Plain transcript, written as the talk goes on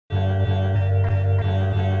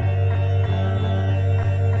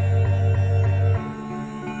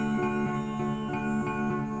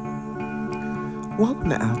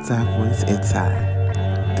Welcome to Outside Voice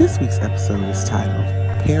Inside. This week's episode is titled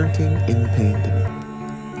Parenting in the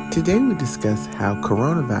Pandemic. Today we discuss how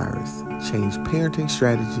coronavirus changed parenting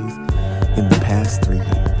strategies in the past 3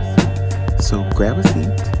 years. So grab a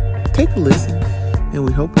seat, take a listen, and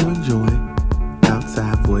we hope you enjoy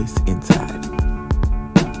Outside Voice Inside.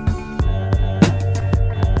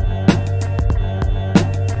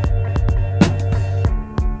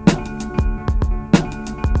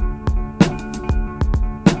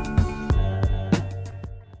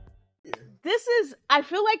 I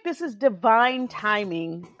feel like this is divine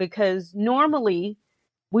timing because normally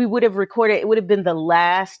we would have recorded, it would have been the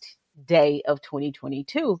last day of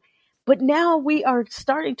 2022. But now we are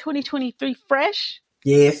starting 2023 fresh.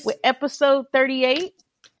 Yes. With episode 38,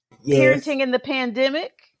 yes. Parenting in the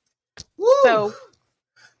Pandemic. Woo. So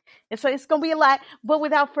it's going to be a lot. But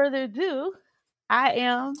without further ado, I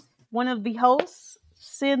am one of the hosts,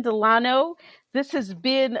 Cyn Delano. This has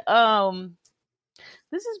been a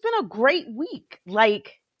great week.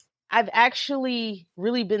 Like, I've actually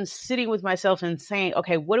really been sitting with myself and saying,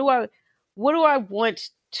 okay, what do I want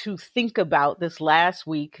to think about this last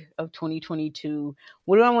week of 2022?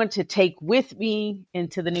 What do I want to take with me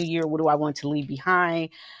into the new year? What do I want to leave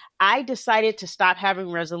behind? I decided to stop having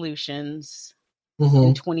resolutions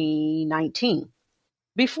in 2019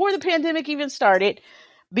 before the pandemic even started,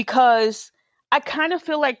 because I kind of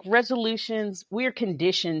feel like resolutions, we're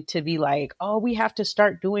conditioned to be like, oh, we have to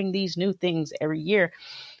start doing these new things every year.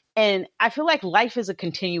 And I feel like life is a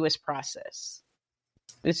continuous process.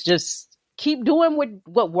 It's just keep doing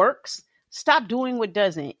what works. Stop doing what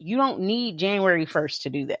doesn't. You don't need January 1st to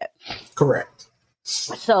do that. Correct.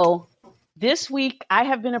 So this week, I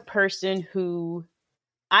have been a person who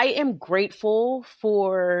I am grateful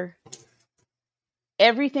for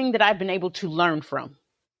everything that I've been able to learn from.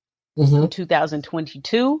 In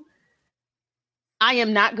 2022, I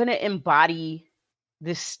am not going to embody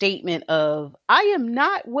this statement of I am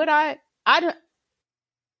not what I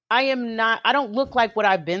don't look like what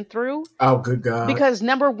I've been through. Oh, good God. Because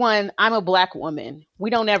number one, I'm a Black woman. We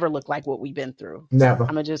don't ever look like what we've been through. Never.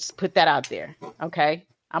 I'm going to just put that out there. Okay.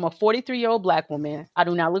 I'm a 43-year-old Black woman. I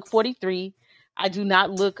do not look 43. I do not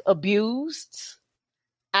look abused.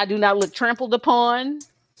 I do not look trampled upon.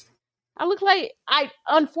 I look like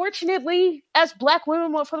unfortunately, as Black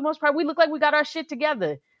women, for the most part, we look like we got our shit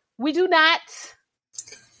together. We do not.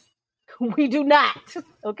 We do not.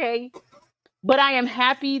 Okay. But I am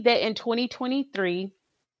happy that in 2023,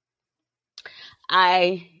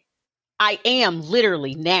 I am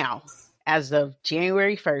literally now, as of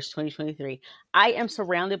January 1st, 2023, I am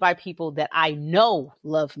surrounded by people that I know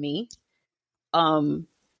love me. I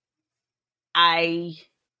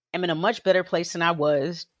am in a much better place than I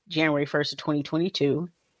was January 1st of 2022,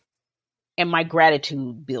 and my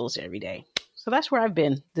gratitude builds every day. So that's where I've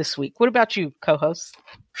been this week. What about you, co-host?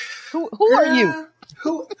 Who Girl, are you?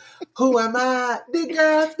 Who am I? The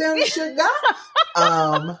girls them sugar.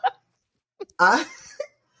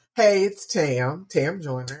 Hey, it's Tam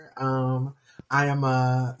Joyner. I am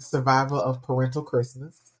a survivor of parental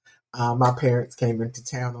Christmas. My parents came into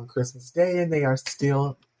town on Christmas Day, and they are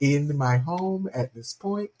still in my home at this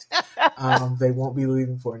point. They won't be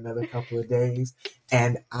leaving for another couple of days.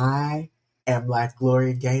 And I am like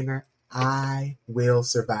Gloria Gaynor. I will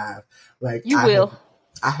survive. Like you will.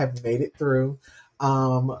 I have made it through.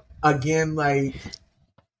 Again, like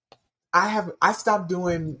I stopped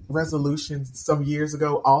doing resolutions some years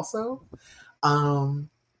ago also.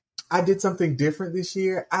 I did something different this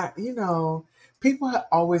year. People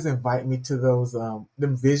always invite me to those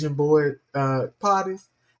them vision board parties,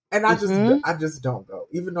 and I just don't go.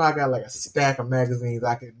 Even though I got like a stack of magazines,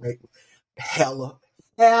 I can make hella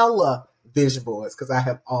vision boards because I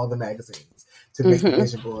have all the magazines to make the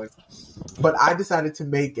vision boards. But I decided to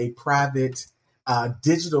make a private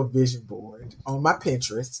digital vision board on my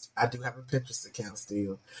Pinterest. I do have a Pinterest account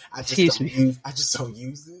still. I just don't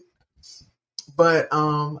use it. But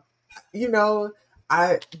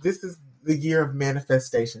this is the year of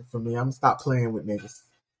manifestation for me. I'm gonna stop playing with niggas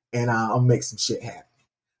and I'll make some shit happen.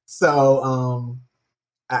 So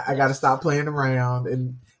I gotta stop playing around,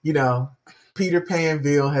 and Peter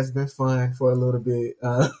Panville has been fun for a little bit.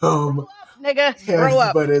 Nigga, grow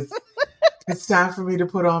up. But it's time for me to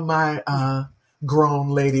put on my grown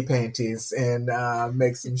lady panties and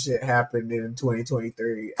make some shit happen in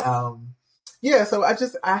 2023. So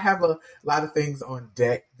I have a lot of things on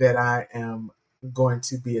deck that I am going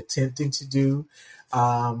to be attempting to do.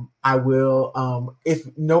 I will, if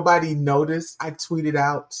nobody noticed, I tweeted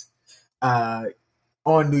out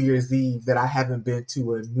on New Year's Eve that I haven't been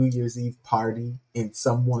to a New Year's Eve party in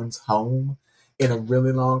someone's home in a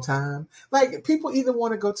really long time. Like, people either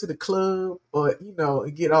want to go to the club or,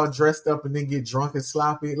 get all dressed up and then get drunk and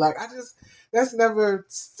sloppy. Like, that's never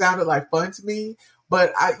sounded like fun to me.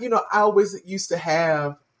 But I always used to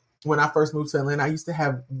have, when I first moved to Atlanta, I used to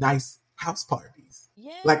have nice house parties.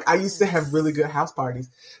 Yes. Like, I used to have really good house parties.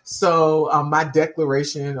 So my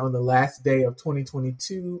declaration on the last day of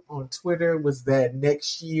 2022 on Twitter was that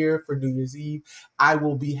next year for New Year's Eve, I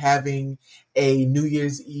will be having a New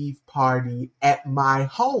Year's Eve party at my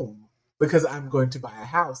home because I'm going to buy a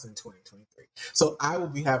house in 2023. So I will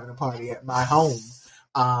be having a party at my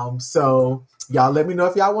home. So y'all let me know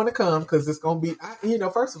if y'all want to come, because it's going to be,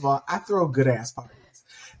 first of all, I throw good ass parties.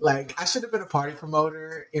 Like, I should have been a party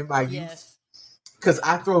promoter in my youth, because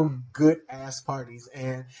I throw good ass parties,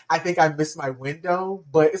 and I think I missed my window,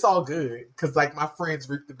 but it's all good because, like, my friends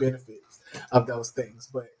reap the benefits of those things.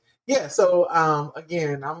 But yeah, so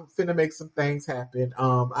again, I'm finna make some things happen.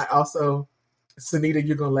 I also, Sunita,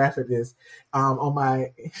 you're gonna laugh at this. On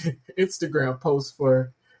my Instagram post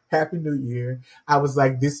for Happy New Year, I was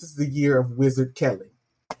like, "This is the year of Wizard Kelly."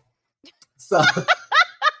 So.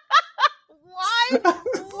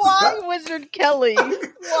 Why Wizard Kelly?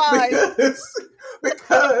 Why?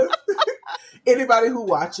 Because anybody who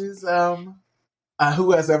watches,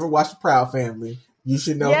 who has ever watched the Proud Family, you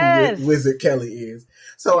should know who Wizard Kelly is.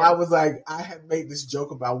 So I was like, I had made this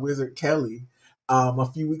joke about Wizard Kelly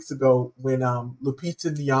a few weeks ago when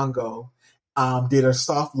Lupita Nyong'o did her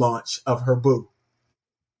soft launch of her boo.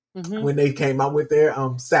 Mm-hmm. When they came out with their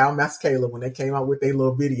Sal Mascala, when they came out with their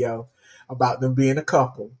little video about them being a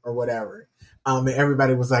couple or whatever. And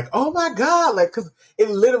everybody was like, "Oh my God!" Like, because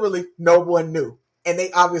it literally no one knew, and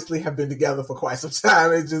they obviously have been together for quite some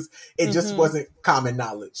time. It just wasn't common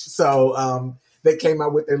knowledge. So they came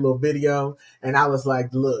out with their little video, and I was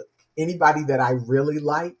like, "Look, anybody that I really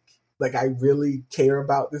like I really care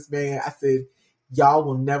about this man." I said, "Y'all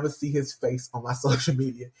will never see his face on my social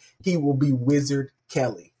media. He will be Wizard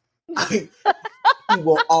Kelly. He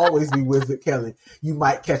will always be Wizard Kelly. You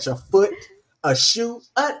might catch a foot, a shoe,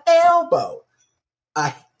 an elbow."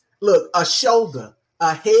 A shoulder,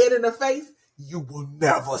 a head, and a face, you will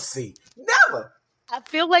never see. Never. I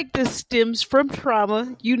feel like this stems from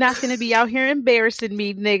trauma. You're not going to be out here embarrassing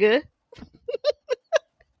me, nigga.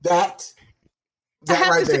 That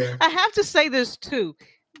right there. I have to say this, too.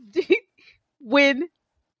 When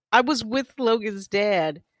I was with Logan's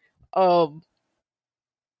dad, I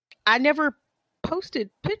never posted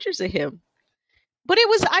pictures of him. But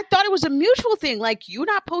I thought it was a mutual thing. Like, you're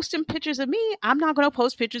not posting pictures of me, I'm not going to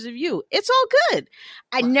post pictures of you. It's all good.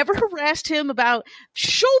 I never harassed him about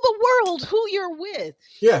show the world who you're with.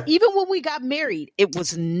 Yeah. Even when we got married, it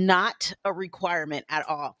was not a requirement at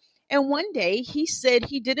all. And one day he said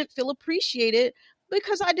he didn't feel appreciated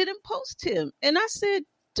because I didn't post him. And I said,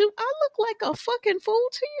 "Do I look like a fucking fool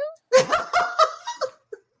to you?"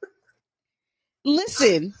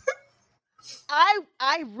 Listen.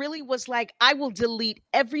 I really was like, I will delete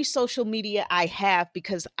every social media I have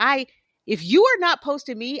because if you are not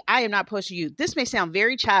posting me, I am not posting you. This may sound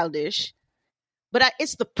very childish, but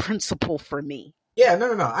it's the principle for me. Yeah,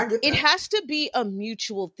 no, I get that. It has to be a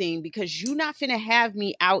mutual thing because you're not finna have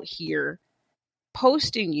me out here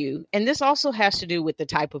posting you. And this also has to do with the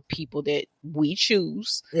type of people that we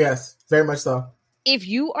choose. Yes, very much so. If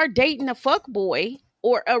you are dating a fuckboy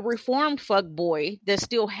or a reformed fuckboy that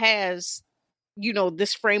still has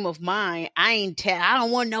this frame of mind, I don't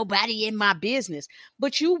want nobody in my business,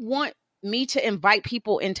 but you want me to invite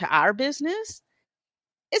people into our business,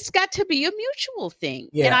 it's got to be a mutual thing.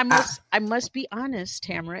 Yeah, and I must be honest,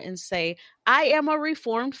 Tamara, and say I am a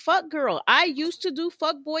reformed fuck girl. I used to do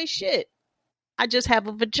fuck boy shit. I just have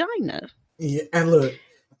a vagina. Yeah, and look,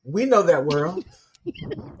 we know that world.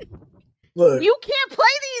 Look, you can't play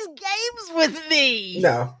these games with me.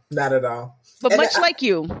 No, not at all. But much like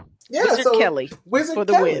you. Yeah, Wizard Kelly. Wizard for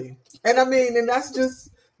the Kelly. Win. And I mean, and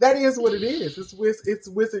that is what it is. It's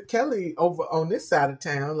Wizard Kelly over on this side of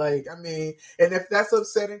town. Like, I mean, and if that's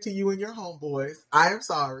upsetting to you and your homeboys, I am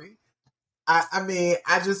sorry. I mean,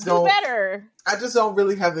 I just don't. Do better. I just don't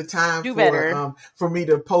really have the time for me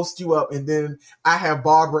to post you up, and then I have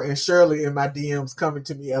Barbara and Shirley in my DMs coming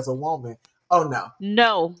to me as a woman. Oh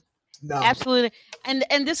no, absolutely. And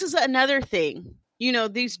this is another thing.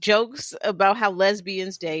 These jokes about how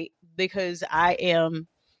lesbians date, because I'm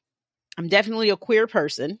definitely a queer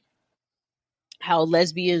person. How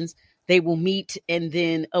lesbians, they will meet and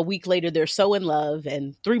then a week later they're so in love,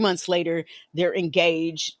 and 3 months later they're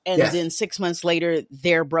engaged, and then 6 months later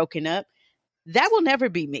they're broken up. That will never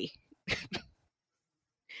be me.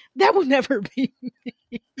 That will never be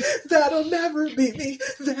me. That'll never be me.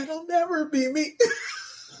 That'll never be me.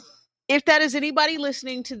 if that is anybody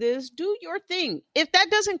listening to this, do your thing. If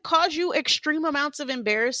that doesn't cause you extreme amounts of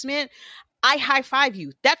embarrassment, I high five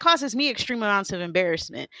you. That causes me extreme amounts of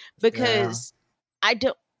embarrassment because I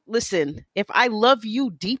don't listen. If I love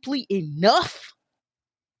you deeply enough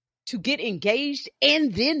to get engaged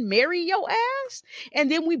and then marry your ass,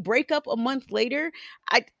 and then we break up a month later,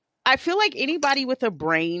 I feel like anybody with a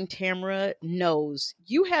brain, Tamara, knows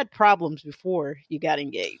you had problems before you got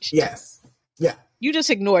engaged. Yes. Yeah. You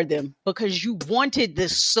just ignored them because you wanted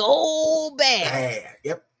this so bad.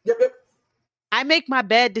 Yep. I make my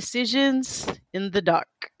bad decisions in the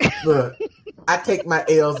dark. Look, I take my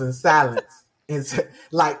L's in silence. It's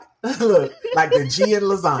like the G in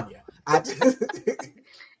lasagna.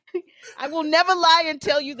 I will never lie and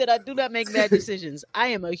tell you that I do not make bad decisions. I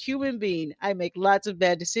am a human being. I make lots of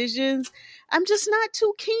bad decisions. I'm just not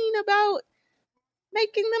too keen about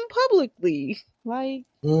making them publicly. Like,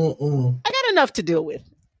 I got enough to deal with.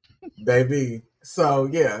 Baby. So,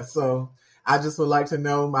 yeah. So, I just would like to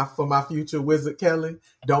know for my future Wizard Kelly,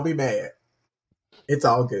 don't be mad. It's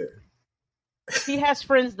all good. He has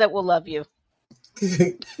friends that will love you.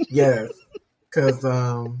 Yes. Because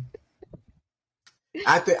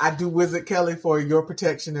I do Wizard Kelly for your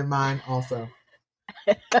protection and mine also.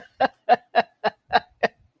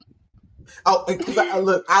 Oh, because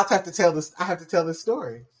look, I have to tell this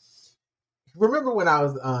story. Remember when I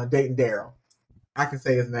was dating Daryl? I can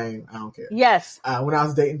say his name. I don't care. Yes. When I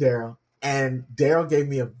was dating Daryl, and Daryl gave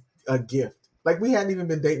me a gift. Like, we hadn't even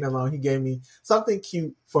been dating that long. He gave me something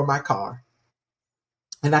cute for my car,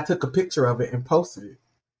 and I took a picture of it and posted it.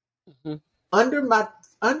 Mm-hmm. Under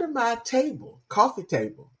my coffee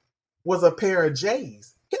table, was a pair of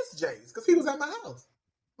J's, his J's, because he was at my house.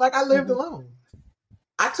 Like, I lived alone.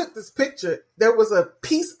 I took this picture. There was a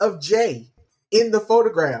piece of J in the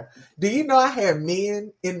photograph. Do you know I had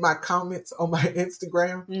men in my comments on my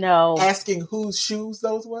Instagram? No. Asking whose shoes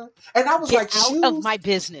those were? And I was Get like, out shoes? of my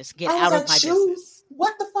business. Get out of my business.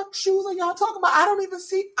 What the fuck shoes are y'all talking about? I don't even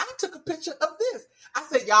see. I took a picture of this. I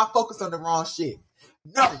said, y'all focus on the wrong shit.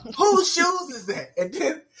 No, whose shoes is that? And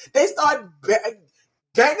then they started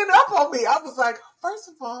ganging up on me. I was like, first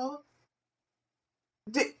of all,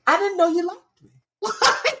 I didn't know you liked me.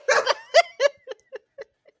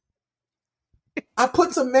 I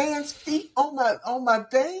put some man's feet on my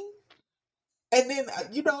thing, and then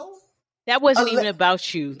that wasn't even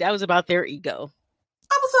about you. That was about their ego.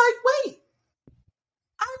 I was like, wait,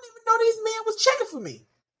 I didn't even know these men was checking for me.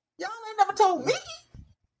 Y'all ain't never told me.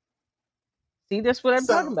 See, that's what I'm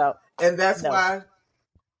talking about. And that's why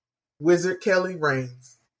Wizard Kelly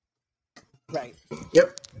reigns. Right.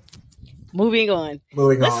 Yep. Moving on.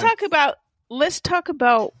 Let's talk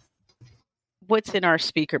about what's in our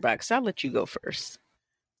speaker box. I'll let you go first.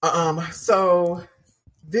 So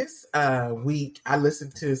this week I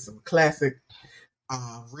listened to some classic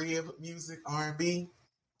rib music, R&B.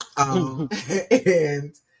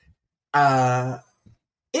 And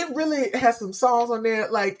it really has some songs on there.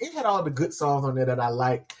 Like, it had all the good songs on there that I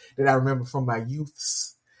like, that I remember from my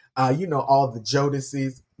youths. All the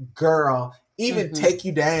Jodeci's, girl. Even Take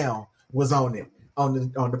You Down was on it, on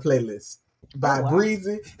the playlist by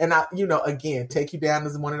Breezy. And again, Take You Down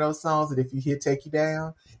is one of those songs that if you hear Take You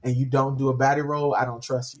Down and you don't do a body roll, I don't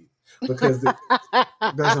trust you, because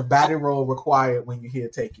there's a body roll required when you hear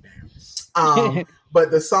Take You Down. But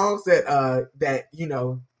the songs that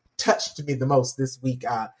touched me the most this week,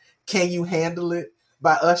 Can You Handle It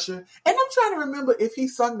by Usher. And I'm trying to remember if he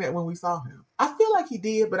sung that when we saw him. I feel like he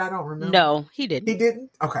did, but I don't remember. No, he didn't. He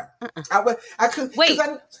didn't? Okay. I could wait.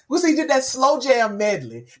 He did that slow jam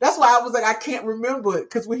medley. That's why I was like, I can't remember it,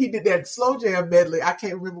 because when he did that slow jam medley, I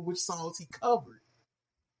can't remember which songs he covered.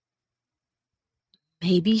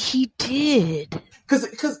 Maybe he did.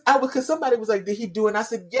 Because somebody was like, did he do it? And I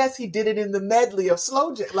said, yes, he did it in the medley of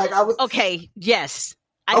slow jam. Like, I was okay. Yes.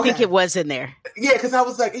 I think it was in there. Yeah, because I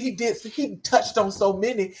was like, he touched on so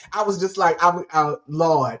many. I was just like,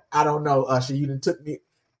 Lord, I don't know, Usher. You done took me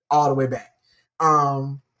all the way back.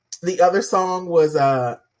 The other song was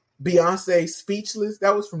Beyonce Speechless.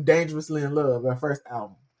 That was from Dangerously in Love, our first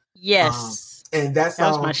album. Yes. And that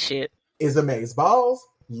song was my shit. Is amazing. Balls,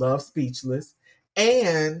 love Speechless.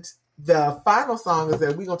 And the final song is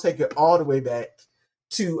that we're going to take it all the way back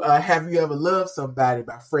to Have You Ever Loved Somebody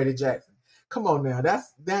by Freddie Jackson. Come on now,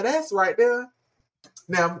 that's right there.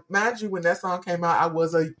 Now, mind you, when that song came out, I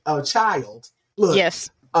was a child. Look, yes,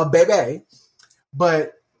 a baby.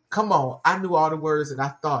 But come on, I knew all the words, and I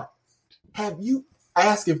thought,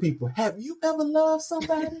 asking people, have you ever loved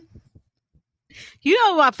somebody?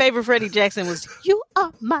 My favorite Freddie Jackson was, "You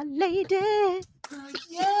Are My Lady."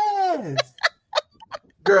 Yes.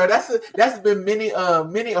 Girl, that's been many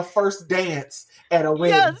a first dance at a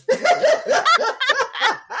wedding. Yes.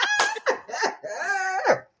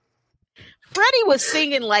 Freddie was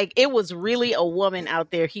singing like it was really a woman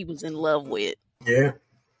out there he was in love with. Yeah.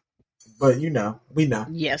 But we know.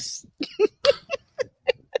 Yes.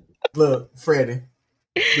 Look, Freddie.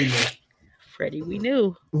 We knew. Freddie, we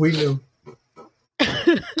knew. We knew.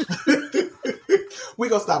 We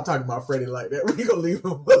gonna stop talking about Freddie like that. We gonna leave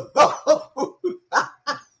him alone. Cause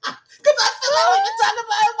I feel like we've been talking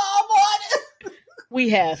about him all morning. We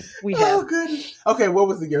have. Oh goodness. Okay, what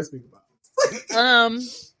was the year speaking about?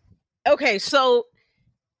 Okay, so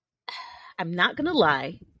I'm not gonna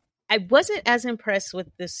lie. I wasn't as impressed with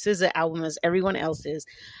the SZA album as everyone else is.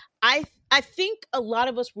 I think a lot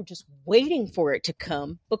of us were just waiting for it to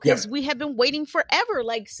come because we have been waiting forever.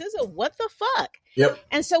 Like, SZA, what the fuck? Yep.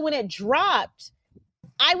 And so when it dropped,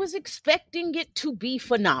 I was expecting it to be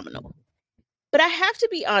phenomenal. But I have to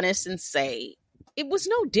be honest and say it was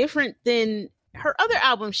no different than her other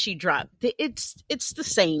albums she dropped. It's the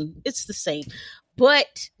same. It's the same.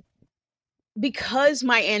 But because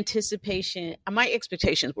my expectations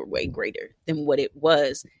were way greater than what it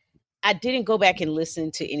was, I didn't go back and listen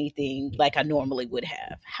to anything like I normally would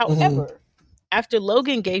have. However, after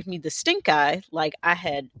Logan gave me the stink eye, like I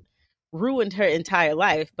had ruined her entire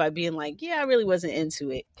life by being like, yeah, I really wasn't into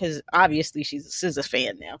it. Because obviously she's a SZA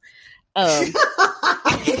fan now.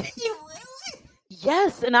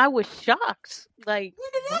 Yes, and I was shocked. Like,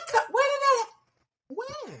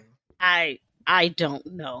 when? I don't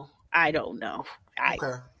know. I don't know.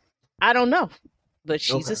 Okay. I don't know. But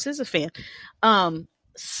she's a SZA fan.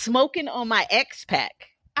 Smoking on my X Pack.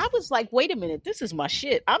 I was like, wait a minute, this is my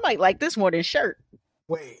shit. I might like this more than Shirt.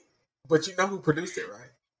 Wait, but you know who produced it, right?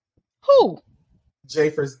 Who?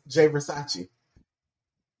 Jay Versace.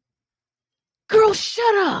 Girl,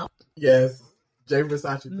 shut up. Yes, Jay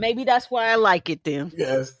Versace. Maybe that's why I like it then.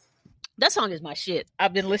 Yes. That song is my shit.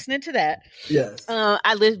 I've been listening to that. Yes.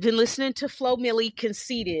 I've been listening to Flo Milli,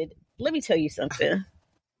 Conceited. Let me tell you something.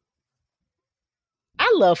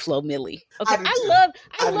 I love Flo Milli. Okay,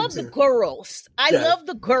 I love the girls. I love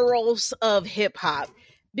the girls of hip hop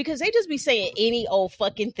because they just be saying any old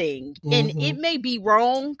fucking thing, and it may be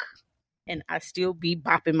wrong, and I still be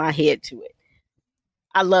bopping my head to it.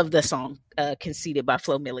 I love the song "Conceited" by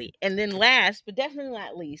Flo Milli, and then last but definitely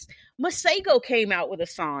not least, Masego came out with a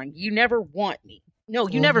song "You Never Want Me." No,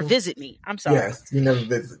 you never visit me. I'm sorry. Yes, you never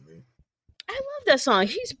visit me. I love that song.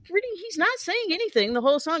 He's not saying anything the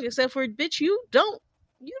whole song except for, bitch, you don't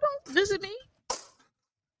visit me.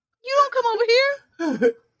 You don't come over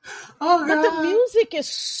here. Oh, God. But the music is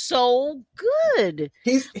so good.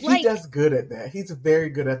 He does good at that. He's very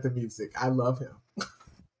good at the music. I love him.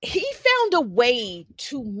 He found a way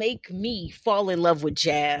to make me fall in love with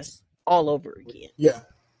jazz all over again. Yeah.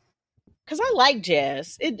 Because I like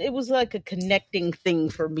jazz. It was like a connecting thing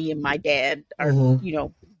for me and my dad.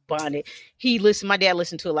 Bonded. My dad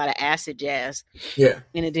listened to a lot of acid jazz. Yeah.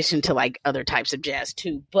 In addition to like other types of jazz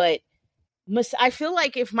too. But I feel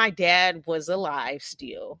like if my dad was alive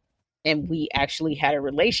still and we actually had a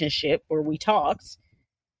relationship where we talked,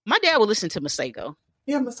 my dad would listen to Masego.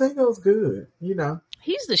 Yeah, Masego's good.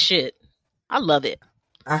 He's the shit. I love it.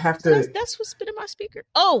 I have to. That's what's been in my speaker.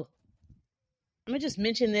 Oh, I'm gonna just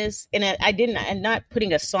mention this, and I'm not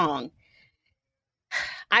putting a song.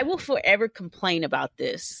 I will forever complain about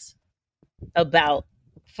this, about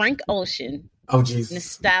Frank Ocean. Oh,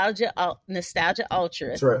 Jesus. Nostalgia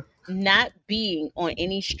Ultra. True. Not being on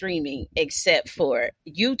any streaming except for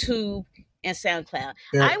YouTube and SoundCloud.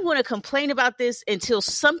 Yeah. I want to complain about this until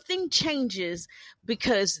something changes,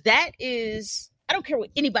 because that is, I don't care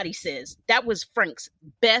what anybody says, that was Frank's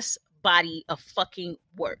best body of fucking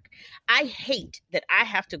work. I hate that I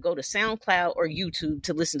have to go to SoundCloud or YouTube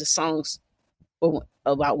to listen to songs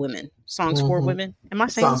about women. Songs for women. Am I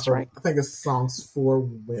saying this right? I think it's songs for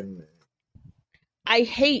women. I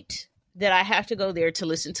hate that I have to go there to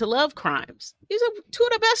listen to Love Crimes. These are two of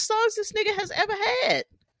the best songs this nigga has ever had.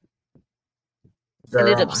 Girl,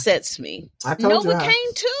 and it upsets me. I told you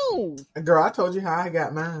Novocaine too. Girl, I told you how I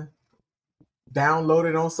got mine.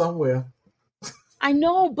 Downloaded on somewhere. I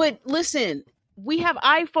know, but listen, we have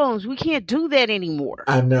iPhones. We can't do that anymore.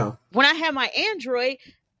 I know. When I had my Android,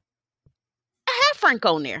 I had Frank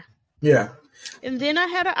on there. Yeah. And then I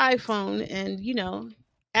had an iPhone, and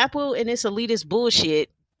Apple and its elitist bullshit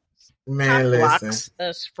blocks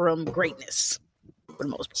us from greatness for the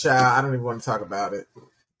most part. Child, I don't even want to talk about it.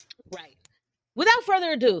 Right. Without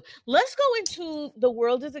further ado, let's go into The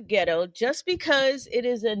World is a Ghetto. Just because it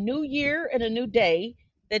is a new year and a new day,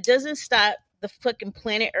 that doesn't stop the fucking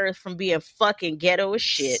planet Earth from being fucking ghetto as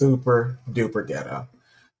shit. Super duper ghetto.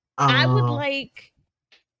 I would like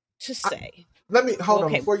to say. Let me hold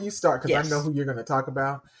on before you start, because I know Yes. who you're going to talk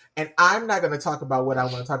about, and I'm not going to talk about what I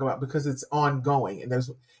want to talk about because it's ongoing, and there's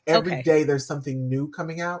every day there's something new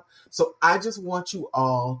coming out. So I just want you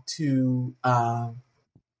all to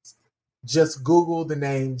just Google the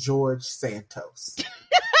name George Santos.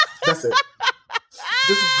 That's it.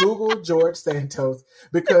 Just Google George Santos,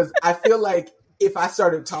 because I feel like if I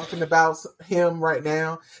started talking about him right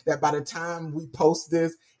now, that by the time we post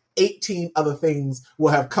this, 18 other things will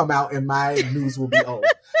have come out and my news will be old.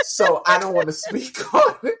 So I don't want to speak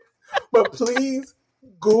on it, but please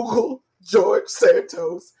Google George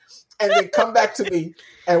Santos and then come back to me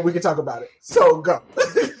and we can talk about it. So go.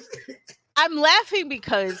 I'm laughing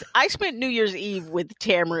because I spent New Year's Eve with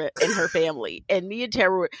Tamara and her family, and me and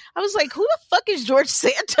Tamara, I was like, who the fuck is George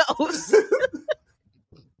Santos?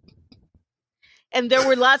 And there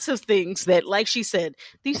were lots of things that, like she said,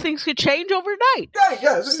 these things could change overnight.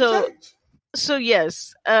 Yes, so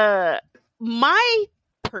yes, my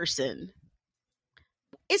person,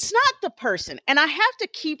 it's not the person. And I have to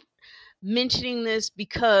keep mentioning this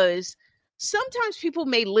because sometimes people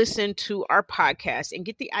may listen to our podcast and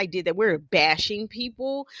get the idea that we're bashing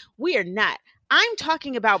people. We are not. I'm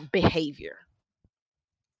talking about behavior.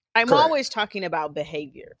 I'm Correct. always talking about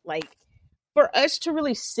behavior. Like, for us to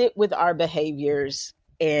really sit with our behaviors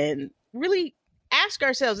and really ask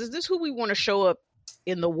ourselves, is this who we want to show up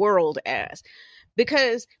in the world as?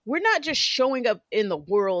 Because we're not just showing up in the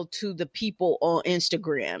world to the people on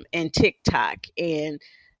Instagram and TikTok and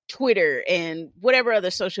Twitter and whatever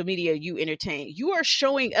other social media you entertain. You are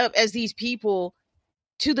showing up as these people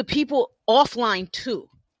to the people offline too.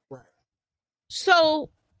 Right. So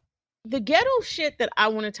the ghetto shit that I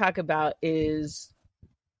want to talk about is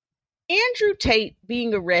Andrew Tate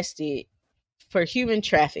being arrested for human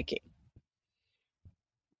trafficking.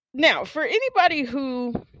 Now, for anybody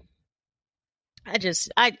who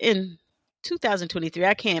in 2023,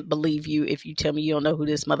 I can't believe you if you tell me you don't know who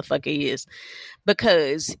this motherfucker is,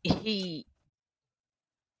 because he's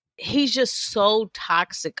just so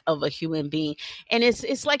toxic of a human being, and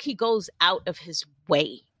it's like he goes out of his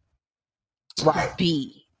way to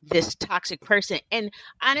be this toxic person. And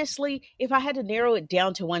honestly, if I had to narrow it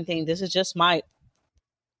down to one thing, this is just my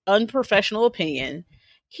unprofessional opinion,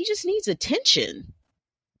 he just needs attention.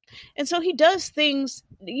 And so he does things,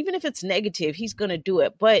 even if it's negative, he's going to do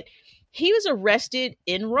it. But he was arrested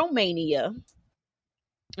in Romania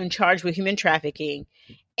and charged with human trafficking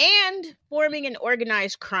and forming an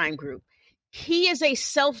organized crime group. He is a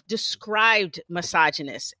self-described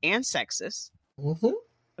misogynist and sexist. Mm-hmm.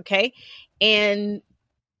 Okay. And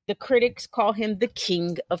the critics call him the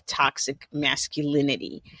king of toxic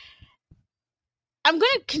masculinity. I'm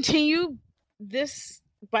going to continue this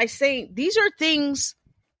by saying these are things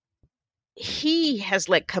he has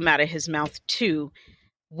let come out of his mouth too,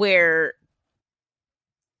 where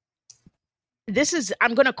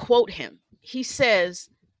I'm going to quote him. He says,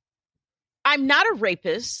 "I'm not a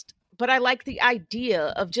rapist, but I like the idea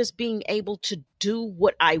of just being able to do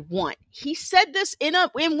what I want." He said this in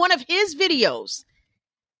one of his videos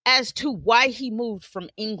as to why he moved from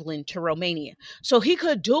England to Romania. So he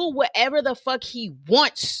could do whatever the fuck he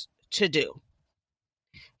wants to do.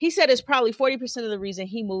 He said it's probably 40% of the reason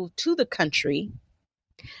he moved to the country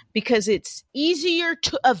because it's easier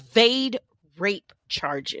to evade rape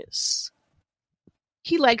charges.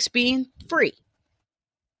 He likes being free.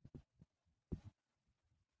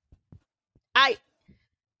 I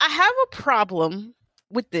have a problem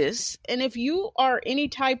with this, and if you are any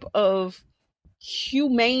type of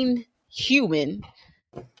humane human,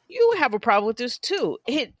 you have a problem with this too.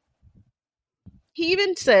 He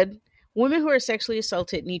even said women who are sexually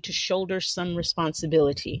assaulted need to shoulder some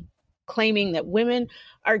responsibility, claiming that women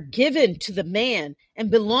are given to the man and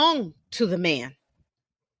belong to the man,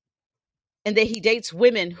 and that he dates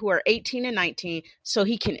women who are 18 and 19 so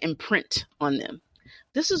he can imprint on them.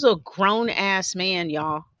 This is a grown-ass man,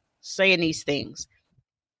 y'all, saying these things.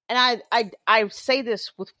 And I say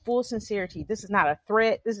this with full sincerity. This is not a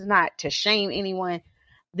threat. This is not to shame anyone.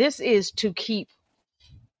 This is to keep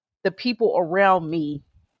the people around me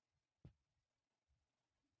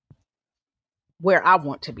where I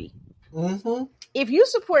want to be. Mm-hmm. If you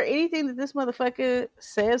support anything that this motherfucker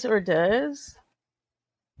says or does,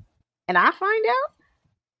 and I find out,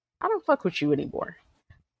 I don't fuck with you anymore.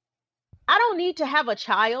 I don't need to have a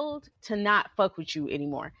child to not fuck with you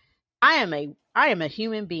anymore. I am a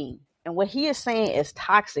human being, and what he is saying is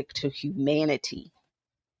toxic to humanity,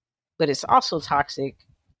 but it's also toxic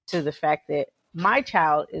to the fact that my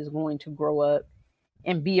child is going to grow up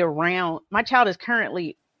and be around. My child is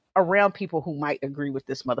currently around people who might agree with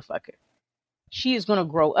this motherfucker. she is going to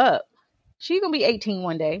grow up. She's going to be 18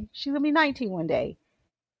 one day. She's going to be 19 one day.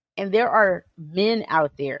 And there are men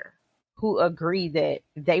out there who agree that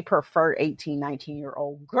they prefer 18,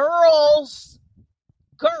 19-year-old girls,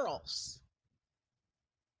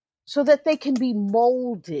 so that they can be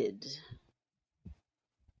molded.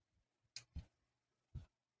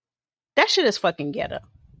 That shit is fucking ghetto.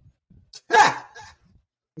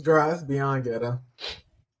 Girl, that's beyond ghetto.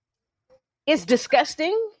 It's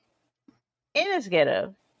disgusting and it's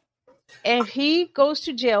ghetto. And if he goes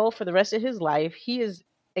to jail for the rest of his life, he is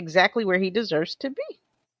exactly where he deserves to be.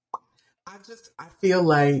 I feel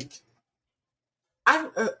like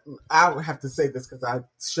I would have to say this because I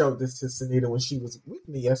showed this to Sunita when she was with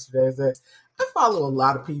me yesterday. Is that I follow a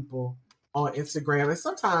lot of people on Instagram, and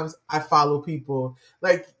sometimes I follow people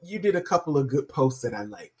like you did a couple of good posts that I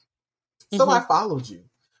like, so I followed you.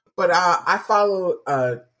 But I follow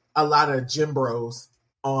a lot of gym bros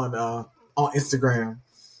on Instagram.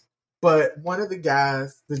 But one of the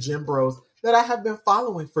guys, the gym bros that I have been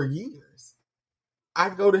following for years, I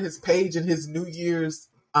go to his page and his New Year's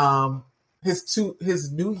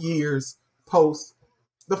his New Year's post.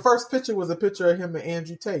 The first picture was a picture of him and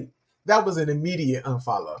Andrew Tate. That was an immediate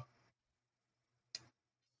unfollow.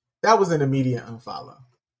 My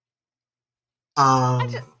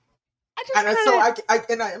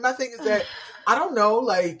thing is that I don't know.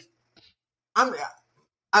 Like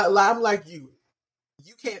I'm like you.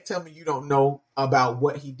 You can't tell me you don't know about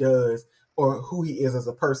what he does or who he is as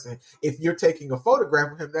a person. If you're taking a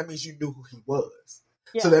photograph of him, that means you knew who he was.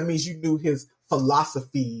 Yeah. So that means you knew his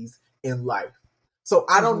philosophies in life. So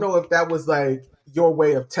I don't know if that was like your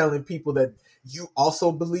way of telling people that you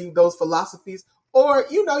also believe those philosophies, or,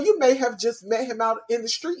 you know, you may have just met him out in the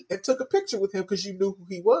street and took a picture with him because you knew who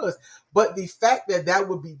he was. But the fact that that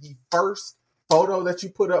would be the first photo that you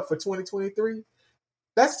put up for 2023,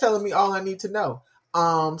 that's telling me all I need to know.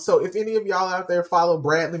 So if any of y'all out there follow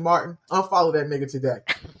Bradley Martin, unfollow that nigga today.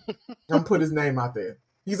 I'm gonna put his name out there.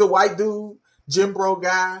 He's a white dude, gym bro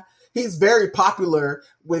guy. He's very popular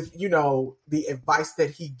with, you know, the advice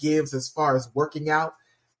that he gives as far as working out.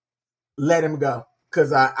 Let him go,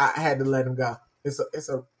 because I had to let him go. It's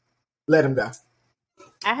a let him go.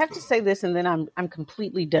 I have to say this, and then I'm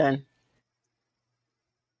completely done.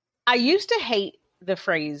 I used to hate the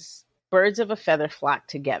phrase "birds of a feather flock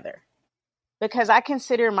together," because I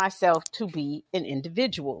consider myself to be an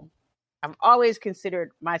individual. I've always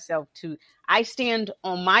considered myself I stand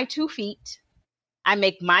on my 2 feet. I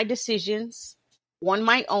make my decisions on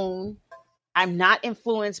my own. I'm not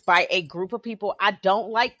influenced by a group of people. I don't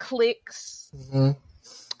like cliques.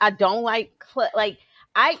 I don't like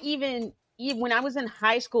I even when I was in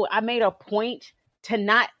high school, I made a point to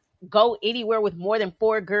not go anywhere with more than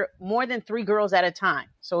 3 girls at a time.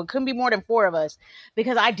 So it couldn't be more than 4 of us,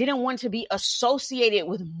 because I didn't want to be associated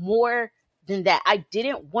with more than that. I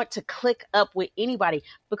didn't want to click up with anybody,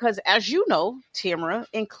 because as you know, Tamara,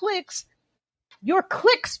 in cliques, your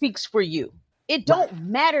clique speaks for you. It don't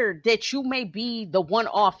matter that you may be the one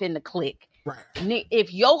off in the clique. Right.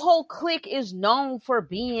 If your whole clique is known for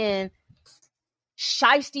being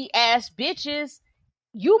shiesty ass bitches,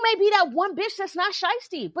 you may be that one bitch that's not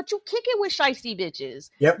shiesty, but you kick it with shiesty bitches.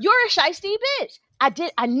 Yep. You're a shiesty bitch.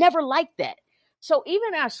 I never liked that. So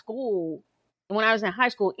even at school, when I was in high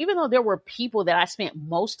school, even though there were people that I spent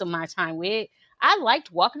most of my time with, I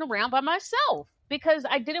liked walking around by myself because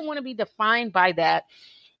I didn't want to be defined by that.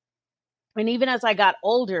 And even as I got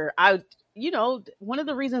older, one of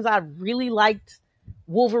the reasons I really liked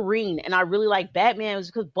Wolverine and I really liked Batman was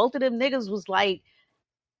because both of them niggas was like,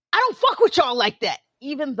 I don't fuck with y'all like that.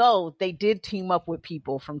 Even though they did team up with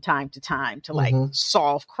people from time to time to like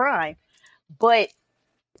solve crime. But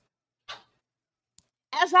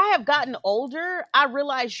as I have gotten older, I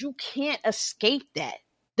realize you can't escape that.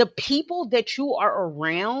 The people that you are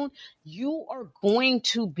around, you are going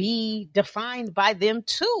to be defined by them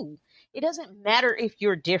too. It doesn't matter if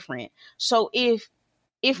you're different. So if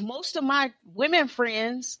most of my women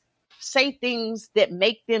friends say things that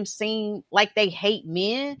make them seem like they hate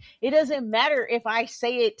men, it doesn't matter if I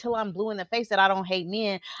say it till I'm blue in the face that I don't hate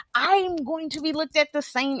men. I'm going to be looked at the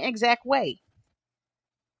same exact way.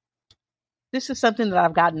 This is something that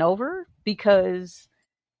I've gotten over because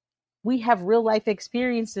we have real life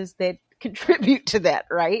experiences that contribute to that,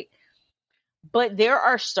 right? But there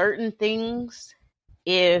are certain things,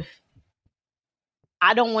 if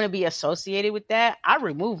I don't want to be associated with that, I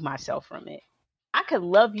remove myself from it. I could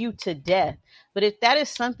love you to death, but if that is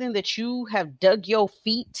something that you have dug your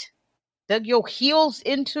heels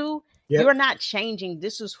into, you're not changing.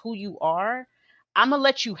 This is who you are. I'm going to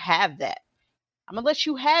let you have that. I'm going to let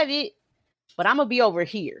you have it, but I'm going to be over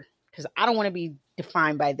here. because I don't want to be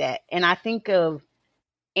defined by that. And I think of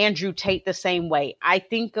Andrew Tate the same way. I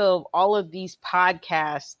think of all of these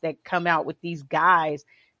podcasts that come out with these guys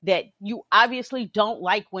that you obviously don't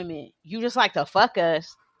like women. You just like to fuck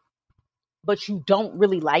us, but you don't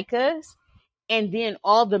really like us. And then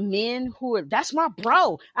all the men who are, that's my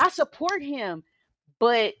bro, I support him,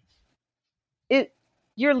 but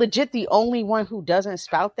you're legit the only one who doesn't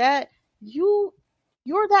spout that. You're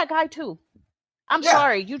that guy too. I'm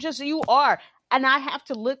sorry. You are. And I have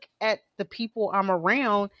to look at the people I'm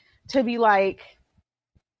around to be like,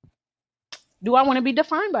 do I want to be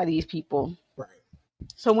defined by these people? Right.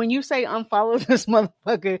 So when you say unfollow this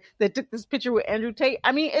motherfucker that took this picture with Andrew Tate,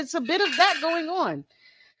 I mean, it's a bit of that going on.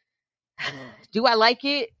 Do I like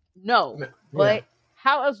it? No. But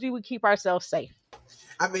how else do we keep ourselves safe?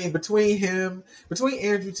 I mean, between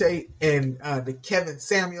Andrew Tate and the Kevin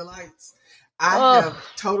Samuelites, I have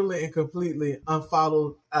totally and completely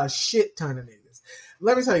unfollowed a shit ton of niggas.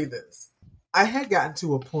 Let me tell you this. I had gotten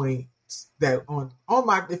to a point that on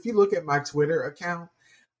my, if you look at my Twitter account,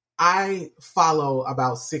 I follow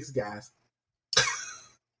about 6 guys.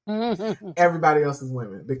 Everybody else is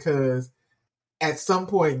women, because at some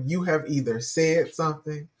point you have either said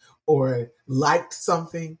something or liked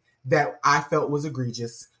something that I felt was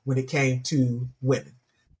egregious when it came to women.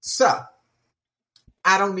 So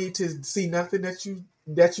I don't need to see nothing that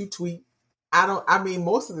you tweet. I mean,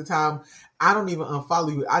 most of the time I don't even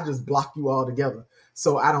unfollow you. I just block you all together.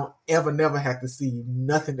 So I don't never have to see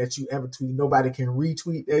nothing that you ever tweet. Nobody can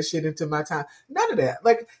retweet that shit into my time. None of that.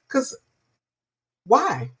 Like, cause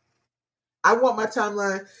why? I want my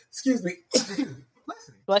timeline, excuse me.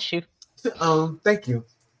 Bless you. Thank you.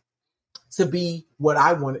 To be what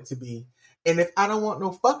I want it to be. And if I don't want no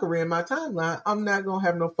fuckery in my timeline, I'm not going to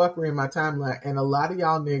have no fuckery in my timeline. And a lot of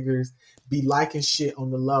y'all niggers be liking shit on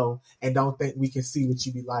the low and don't think we can see what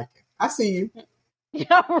you be liking. I see you.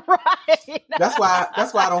 Yeah, right. That's why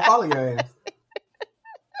I don't follow your ass.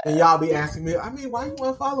 And y'all be asking me, I mean, why you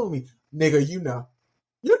unfollow me? Nigga, you know.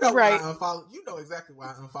 You know right. why I unfollow. You know exactly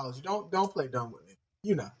why I unfollowed you. Don't play dumb with me.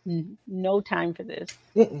 You know. No time for this.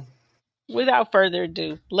 Without further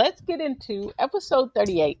ado, let's get into episode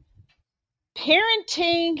 38.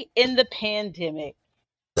 Parenting in the pandemic.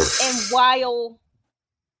 And while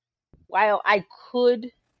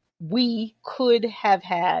we could have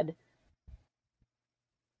had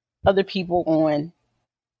other people on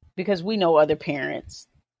because we know other parents,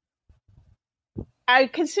 I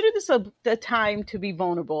consider this a time to be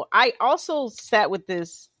vulnerable. I also sat with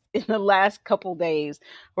this in the last couple days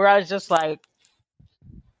where I was just like,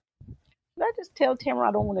 did I just tell Tamara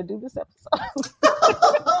I don't want to do this episode?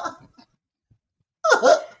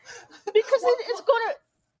 Because it's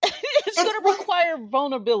gonna require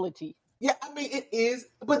vulnerability. Yeah, I mean it is.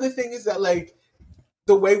 But the thing is that, like,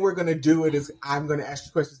 the way we're gonna do it is I'm gonna ask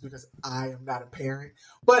you questions because I am not a parent.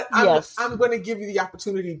 But I'm gonna give you the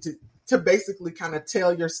opportunity to basically kind of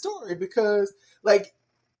tell your story, because, like,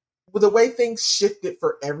 the way things shifted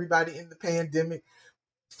for everybody in the pandemic,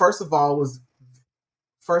 first of all,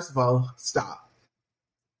 stop.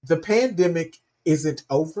 The pandemic isn't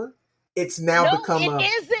over. It's now become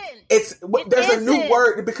there's a new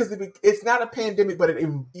word, because it's not a pandemic, but it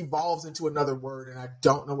evolves into another word, and I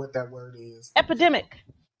don't know what that word is. Epidemic.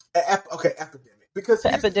 Okay, epidemic. Because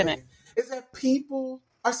the epidemic is that people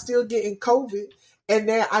are still getting COVID, and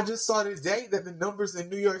then I just saw today that the numbers in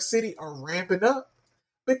New York City are ramping up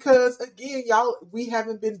because, again, y'all, we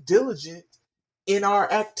haven't been diligent in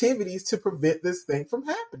our activities to prevent this thing from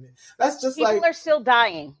happening. That's just people are still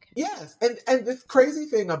dying. Yes, and the crazy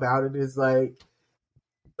thing about it is, like,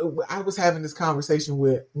 I was having this conversation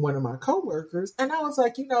with one of my coworkers, and I was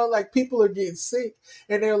like, like, people are getting sick,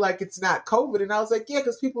 and they're like, it's not COVID, and I was like, yeah,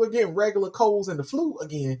 because people are getting regular colds and the flu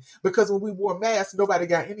again, because when we wore masks, nobody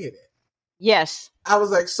got any of that. Yes. I was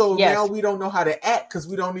like, so now we don't know how to act because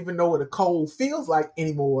we don't even know what a cold feels like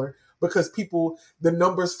anymore, because the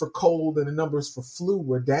numbers for cold and the numbers for flu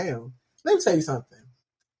were down. Let me tell you something.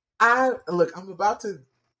 I'm about to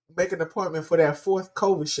make an appointment for that 4th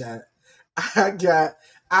COVID shot. I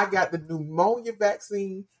got the pneumonia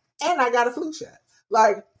vaccine and I got a flu shot.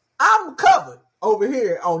 Like, I'm covered over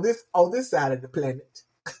here on this side of the planet.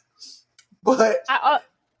 But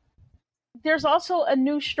there's also a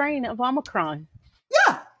new strain of Omicron.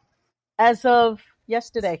 Yeah. As of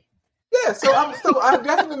yesterday. Yeah, so I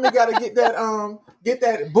definitely got to get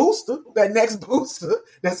that booster, that next booster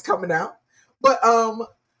that's coming out. But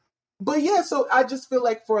yeah, so I just feel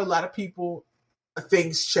like for a lot of people,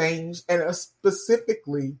 things change, and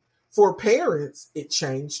specifically for parents, it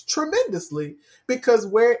changed tremendously, because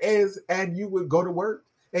whereas you would go to work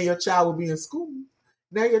and your child would be in school,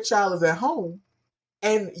 Now your child is at home,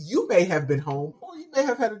 and you may have been home, or you may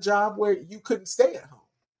have had a job where you couldn't stay at home.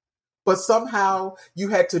 But somehow you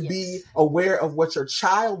had to be aware of what your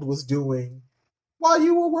child was doing while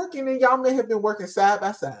you were working, and y'all may have been working side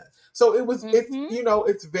by side. So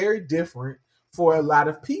it's very different for a lot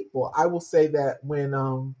of people. I will say that when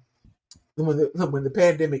the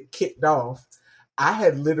pandemic kicked off, I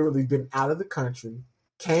had literally been out of the country,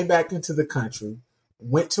 came back into the country,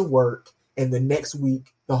 went to work, and the next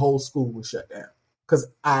week the whole school was shut down because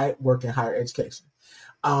I work in higher education.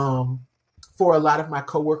 For a lot of my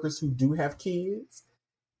coworkers who do have kids,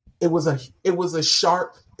 it was a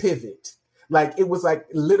sharp pivot. Like it was like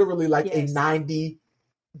literally like a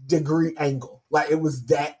 90-degree angle. Like it was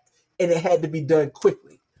that, and it had to be done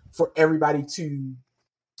quickly for everybody to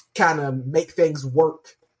kind of make things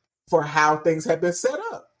work for how things have been set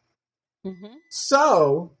up. Mm-hmm.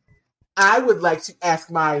 So I would like to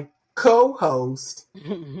ask my co-host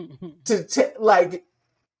to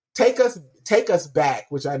take us back,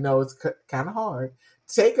 which I know is kind of hard.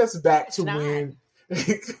 Take us back to when.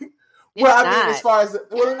 Well, I mean, as far as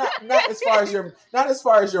not as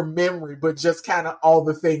far as your memory, but just kind of all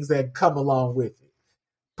the things that come along with it,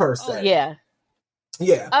 per se. Oh,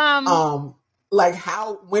 yeah. Like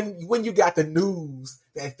how when you got the news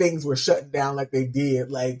that things were shutting down like they did,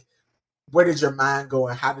 like where did your mind go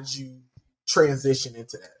and how did you transition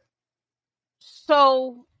into that?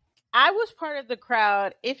 So I was part of the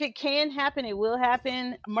crowd. If it can happen, it will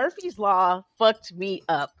happen. Murphy's Law fucked me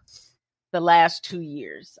up the last 2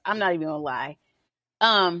 years. I'm not even gonna lie.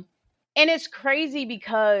 And it's crazy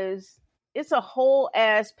because it's a whole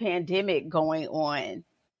ass pandemic going on.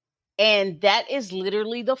 And that is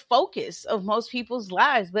literally the focus of most people's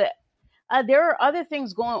lives. But there are other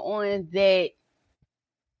things going on that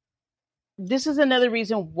this is another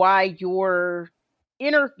reason why your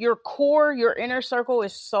inner circle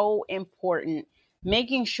is so important.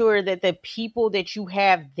 Making sure that the people that you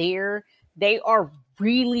have there, they are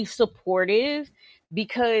really supportive,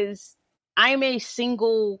 because I'm a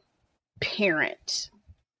single parent,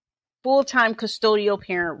 full-time custodial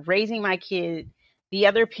parent, raising my kid. The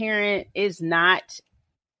other parent is not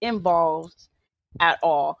involved at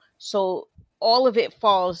all. So all of it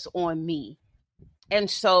falls on me. And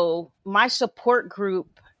so my support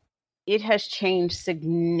group, it has changed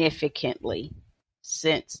significantly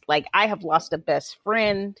since. Like, I have lost a best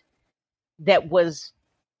friend that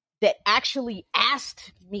actually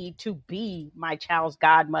asked me to be my child's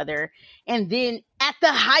godmother. And then at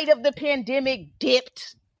the height of the pandemic,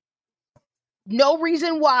 dipped. No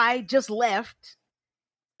reason why, just left.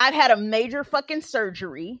 I've had a major fucking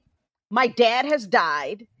surgery. My dad has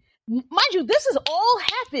died. Mind you, this has all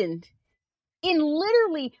happened in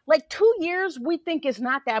literally like 2 years. We think it's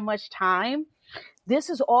not that much time. This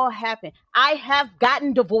has all happened. I have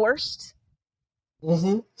gotten divorced.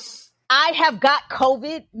 Mm-hmm. I have got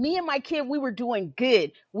COVID. Me and my kid, we were doing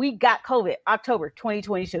good. We got COVID October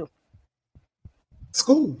 2022.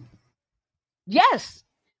 School. Yes.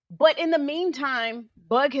 But in the meantime,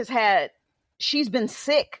 Bug she's been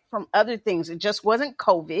sick from other things. It just wasn't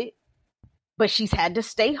COVID, but she's had to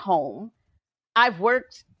stay home. I've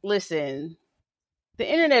worked, listen, the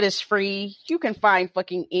internet is free. You can find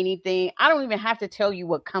fucking anything. I don't even have to tell you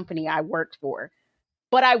what company I worked for,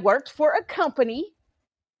 but I worked for a company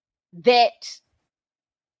that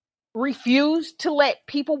refused to let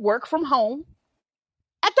people work from home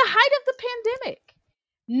at the height of the pandemic,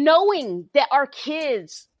 knowing that our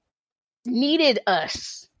kids needed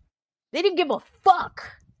us. They didn't give a fuck.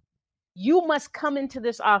 You must come into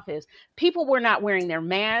this office. People were not wearing their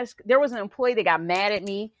mask. There was an employee that got mad at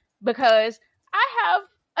me because I have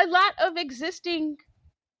a lot of existing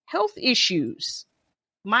health issues.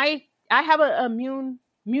 I have an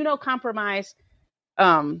immunocompromised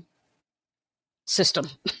system.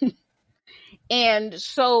 And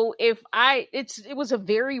so it was a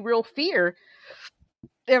very real fear.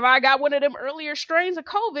 If I got one of them earlier strains of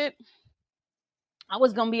COVID, I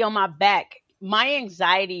was going to be on my back. My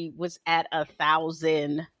anxiety was at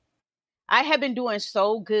 1,000. I have been doing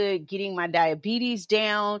so good getting my diabetes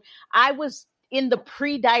down. I was in the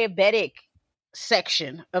pre-diabetic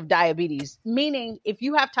section of diabetes, meaning if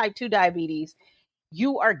you have type 2 diabetes,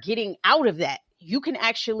 you are getting out of that. You can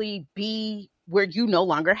actually be where you no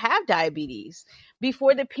longer have diabetes.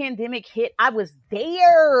 Before the pandemic hit, I was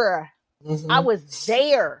there. Mm-hmm. I was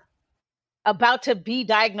there, about to be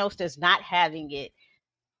diagnosed as not having it.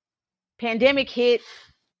 Pandemic hit,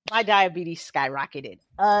 my diabetes skyrocketed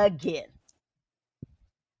again.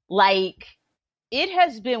 Like, it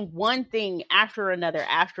has been one thing after another,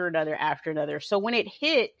 after another, after another. So when it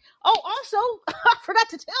hit, also, I forgot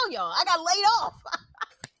to tell y'all, I got laid off.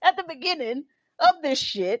 at the beginning of this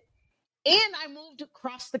shit, and I moved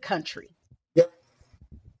across the country. Yep.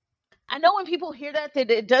 I know when people hear that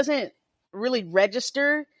it doesn't really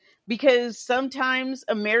register, because sometimes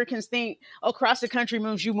Americans think across the country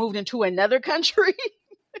means you moved into another country.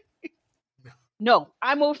 No,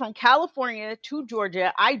 I moved from California to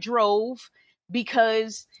Georgia. I drove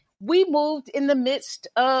because we moved in the midst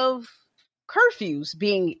of curfews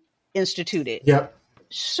being instituted. Yep.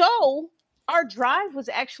 So our drive was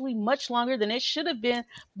actually much longer than it should have been,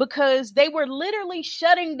 because they were literally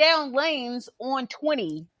shutting down lanes on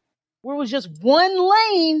 20 where it was just one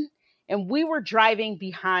lane, and we were driving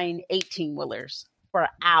behind 18-wheelers for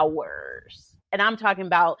hours. And I'm talking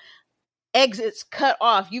about exits cut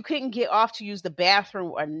off. You couldn't get off to use the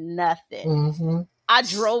bathroom or nothing. Mm-hmm. I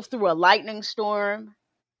drove through a lightning storm.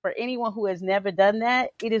 For anyone who has never done that,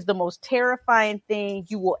 it is the most terrifying thing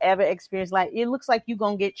you will ever experience. Like, it looks like you're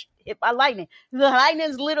going to get hit by lightning. The lightning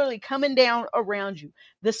is literally coming down around you.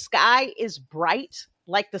 The sky is bright,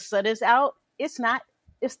 like the sun is out. It's not.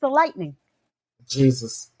 It's the lightning.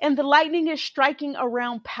 Jesus. And the lightning is striking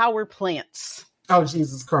around power plants. Oh,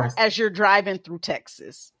 Jesus Christ. As you're driving through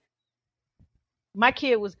Texas. My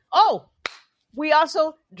kid was, we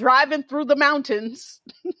also driving through the mountains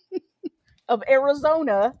of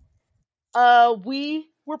Arizona. We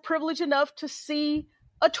were privileged enough to see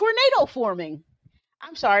a tornado forming.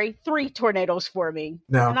 I'm sorry, 3 tornadoes forming.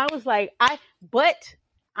 No. And I was like, but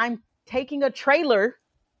I'm taking a trailer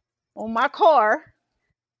on my car,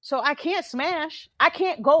 so I can't smash. I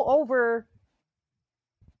couldn't go over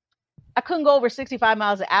 65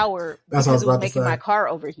 miles an hour because it was making my car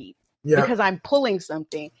overheat. Yeah. Because I'm pulling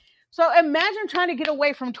something. So imagine trying to get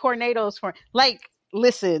away from tornadoes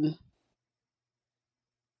listen,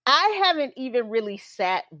 I haven't even really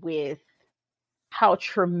sat with how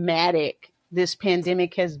traumatic this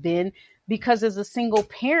pandemic has been, because as a single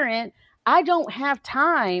parent, I don't have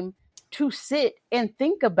time to sit and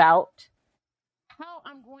think about how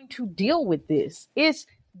I'm going to deal with this. It's,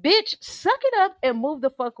 bitch, suck it up and move the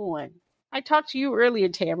fuck on. I talked to you earlier,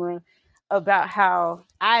 Tamara, about how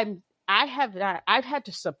I've had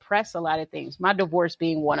to suppress a lot of things, my divorce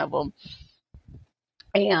being one of them.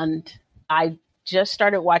 And I just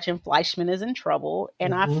started watching Fleischman is in Trouble,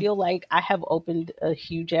 and I feel like I have opened a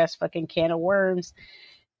huge ass fucking can of worms,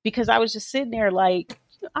 because I was just sitting there like,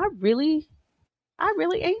 I really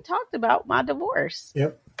ain't talked about my divorce.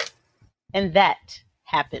 Yep. And that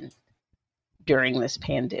happened during this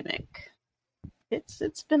pandemic.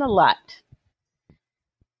 It's been a lot.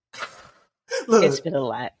 Look, it's been a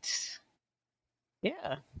lot.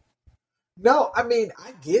 Yeah. No, I mean,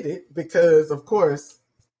 I get it, because of course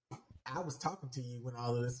I was talking to you when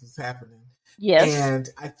all of this was happening. Yes. And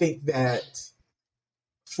I think that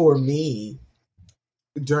for me,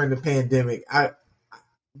 during the pandemic,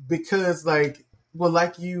 because like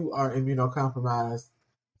you are immunocompromised,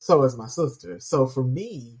 so is my sister. So for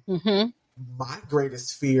me, my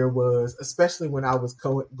greatest fear was, especially when I was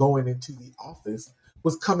going into the office,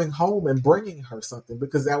 was coming home and bringing her something,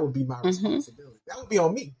 because that would be my responsibility. That would be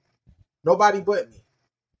on me. Nobody but me.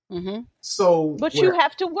 So, but you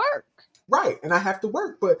have to work. Right. And I have to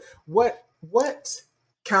work. But what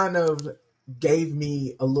kind of gave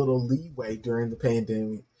me a little leeway during the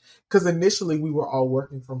pandemic? Because initially we were all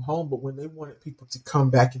working from home, but when they wanted people to come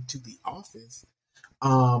back into the office,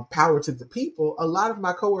 power to the people, a lot of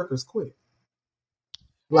my coworkers quit.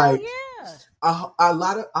 Like, a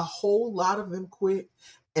whole lot of them quit.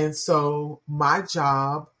 And so my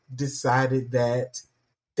job decided that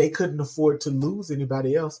they couldn't afford to lose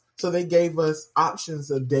anybody else. So they gave us options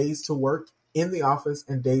of days to work in the office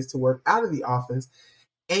and days to work out of the office.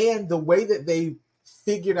 And the way that they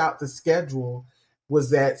figured out the schedule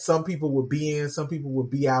was that some people would be in, some people would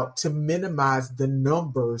be out, to minimize the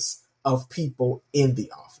numbers of people in the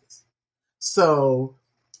office. So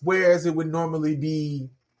whereas it would normally be,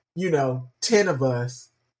 10 of us,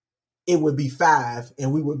 it would be 5,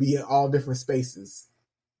 and we would be in all different spaces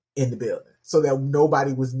in the building, so that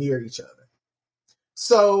nobody was near each other.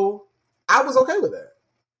 So I was okay with that.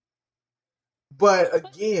 But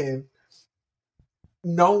again,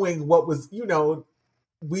 knowing what was,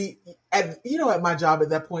 at my job at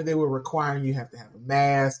that point, they were requiring you have to have a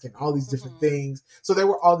mask and all these different things. So there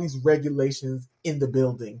were all these regulations in the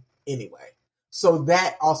building anyway. So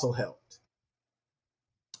that also helped.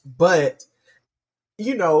 But,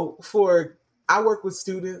 I work with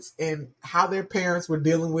students and how their parents were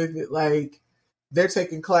dealing with it. Like, they're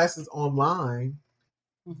taking classes online,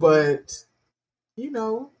 but,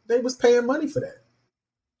 they was paying money for that.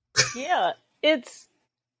 Yeah,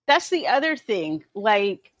 that's the other thing.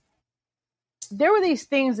 Like, there were these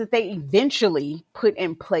things that they eventually put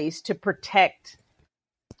in place to protect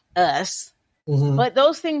us. Mm-hmm. But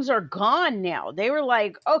those things are gone now. They were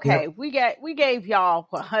like, okay, Yep. we gave y'all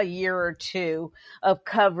a year or two of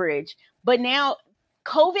coverage, but now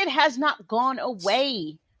COVID has not gone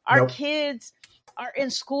away. Our Nope. kids are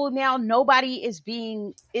in school now.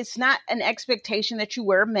 It's not an expectation that you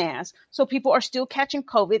wear a mask. So people are still catching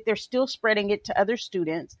COVID. They're still spreading it to other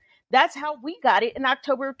students. That's how we got it in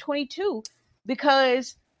October of 22,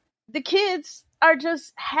 because the kids are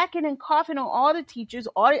just hacking and coughing on all the teachers,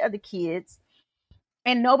 all the other kids,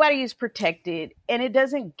 and nobody is protected. And it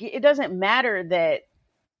doesn't matter that,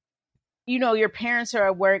 you know, your parents are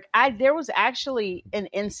at work. There was actually an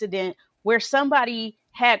incident where somebody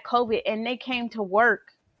had COVID and they came to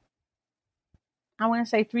work, I want to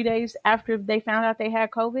say 3 days after they found out they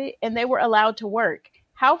had COVID, and they were allowed to work.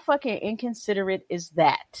 How fucking inconsiderate is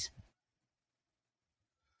that?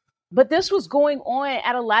 But this was going on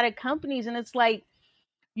at a lot of companies, and it's like,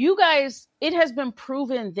 you guys, it has been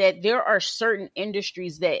proven that there are certain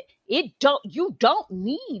industries that you don't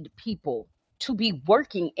need people to be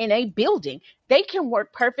working in a building. They can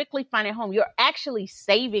work perfectly fine at home. You're actually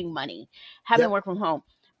saving money having work from home.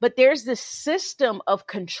 But there's this system of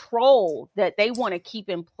control that they want to keep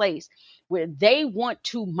in place where they want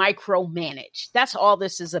to micromanage. That's all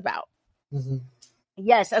this is about. Mm-hmm.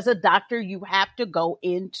 Yes, as a doctor, you have to go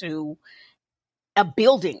into a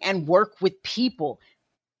building and work with people.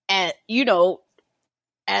 And, you know,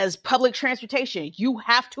 as public transportation, you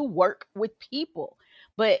have to work with people.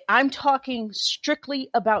 But I'm talking strictly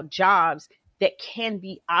about jobs that can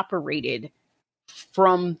be operated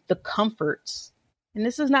from the comforts. And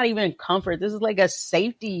this is not even comfort. This is like a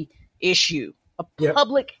safety issue, a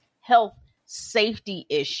public health safety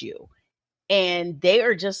issue. And they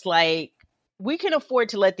are just like, we can afford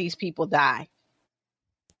to let these people die.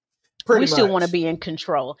 We still want to be in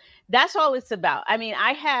control. That's all it's about. I mean,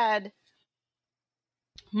 I had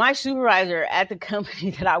my supervisor at the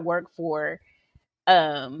company that I work for,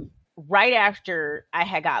 right after I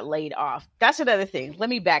had got laid off. That's another thing. Let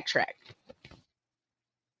me backtrack.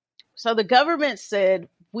 So the government said,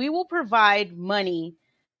 we will provide money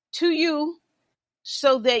to you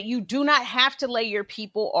so that you do not have to lay your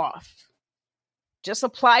people off. Just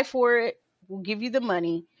apply for it. We'll give you the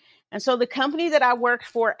money. And so the company that I worked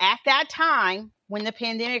for at that time, when the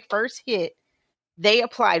pandemic first hit, they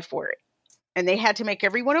applied for it. And they had to make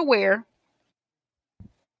everyone aware,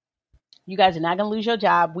 you guys are not going to lose your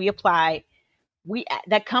job. We applied.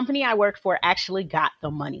 That company I worked for actually got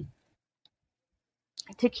the money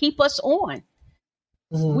to keep us on.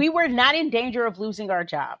 Mm-hmm. We were not in danger of losing our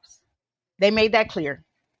jobs. They made that clear.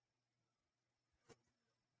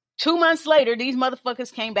 2 months later, these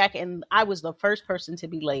motherfuckers came back and I was the first person to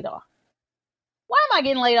be laid off. Why am I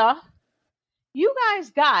getting laid off? You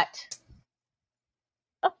guys got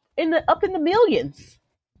up in the millions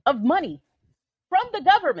of money from the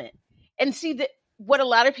government. And see, that what a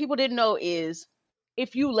lot of people didn't know is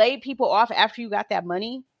if you laid people off after you got that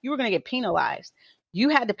money, you were going to get penalized. You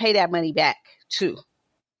had to pay that money back too.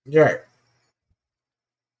 Yeah.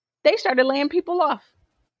 They started laying people off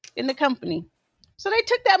in the company. So they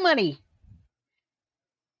took that money.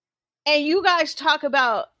 And you guys talk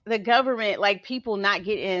about the government, like people not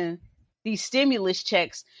getting these stimulus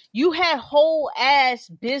checks. You had whole ass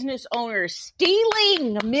business owners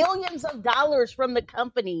stealing millions of dollars from the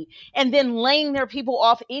company and then laying their people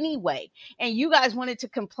off anyway. And you guys wanted to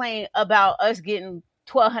complain about us getting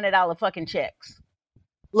 $1,200 fucking checks.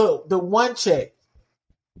 Look, the one check.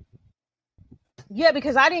 Yeah,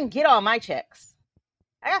 because I didn't get all my checks.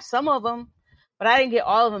 I got some of them, but I didn't get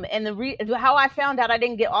all of them. And how I found out I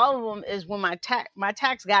didn't get all of them is when my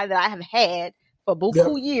tax guy that I have had for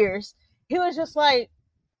buku years, he was just like,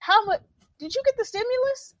 how much did you get the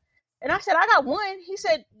stimulus? And I said, I got one. He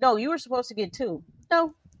said, no, you were supposed to get two.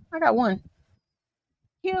 No, I got one.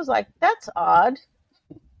 He was like, that's odd.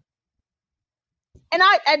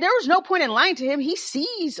 And there was no point in lying to him. He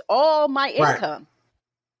sees all my income. Right.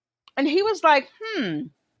 And he was like,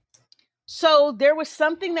 So there was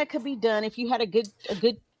something that could be done if you had a good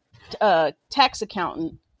tax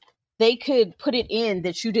accountant. They could put it in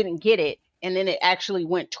that you didn't get it, and then it actually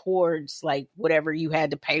went towards like whatever you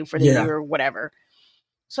had to pay for the year or whatever.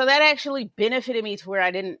 So that actually benefited me to where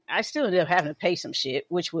I still ended up having to pay some shit,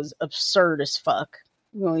 which was absurd as fuck.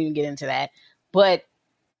 We won't even get into that. But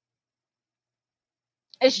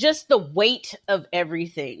it's just the weight of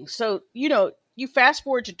everything. So, you know, you fast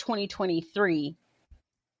forward to 2023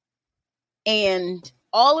 and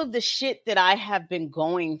all of the shit that I have been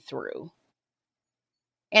going through,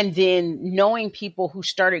 and then knowing people who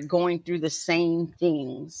started going through the same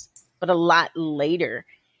things, but a lot later.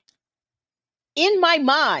 In my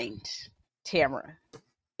mind, Tamara,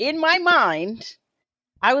 in my mind,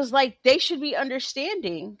 I was like, they should be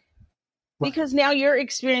understanding because now you're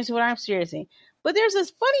experiencing what I'm experiencing. But there's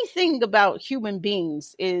this funny thing about human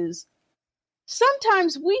beings is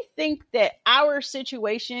sometimes we think that our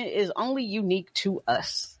situation is only unique to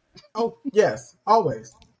us. Oh, yes.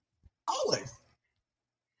 Always. Always.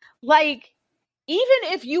 Like,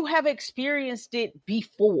 even if you have experienced it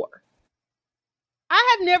before,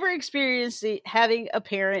 I have never experienced it having a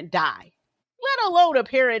parent die, let alone a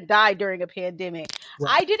parent die during a pandemic.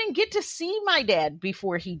 Right. I didn't get to see my dad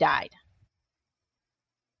before he died.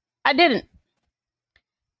 I didn't.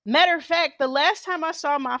 Matter of fact, the last time I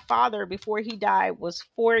saw my father before he died was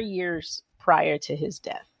 4 years prior to his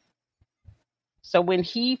death. So when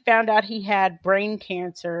he found out he had brain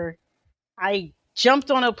cancer, I jumped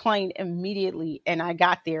on a plane immediately and I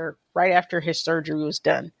got there right after his surgery was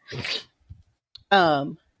done.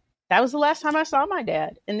 That was the last time I saw my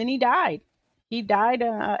dad. And then he died. He died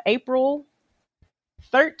April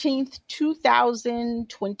 13th,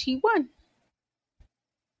 2021.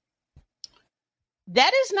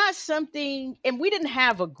 That is not something, and we didn't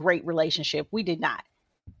have a great relationship. We did not.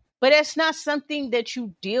 But it's not something that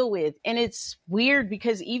you deal with. And it's weird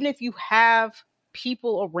because even if you have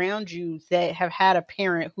people around you that have had a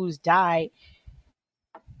parent who's died,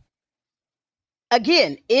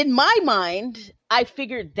 again, in my mind, I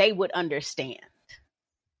figured they would understand.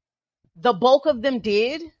 The bulk of them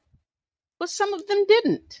did, but some of them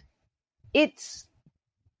didn't.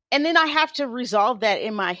 And then I have to resolve that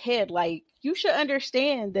in my head. Like, you should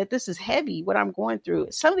understand that this is heavy, what I'm going through.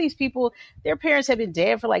 Some of these people, their parents have been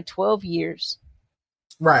dead for like 12 years.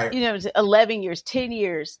 Right. 11 years, 10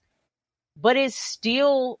 years. But it's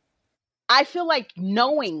still, I feel like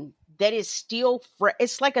knowing that it's still,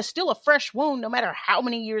 it's like still a fresh wound, no matter how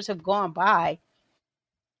many years have gone by.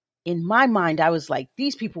 In my mind, I was like,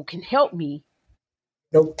 these people can help me.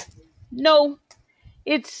 Nope. No,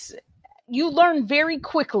 you learn very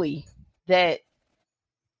quickly that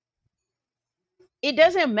it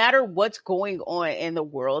doesn't matter what's going on in the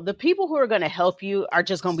world. The people who are going to help you are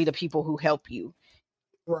just going to be the people who help you.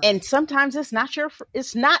 Right. And sometimes it's not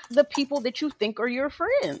the people that you think are your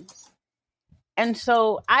friends. And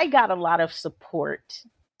so I got a lot of support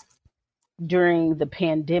during the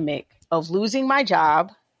pandemic of losing my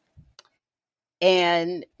job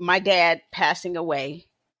and my dad passing away.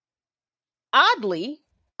 Oddly,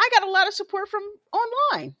 I got a lot of support from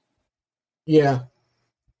online. Yeah.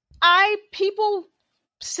 People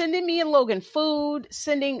sending me and Logan food,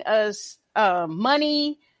 sending us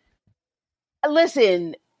money.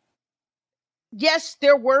 Listen, yes,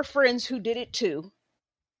 there were friends who did it too,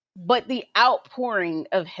 but the outpouring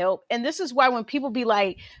of help, and this is why when people be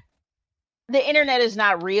like, the internet is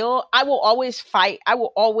not real, I will always fight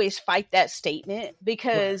that statement,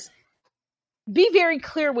 because be very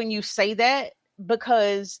clear when you say that,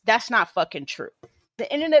 because that's not fucking true.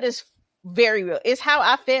 The internet is very real. It's how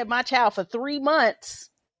I fed my child for 3 months.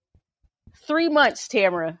 3 months,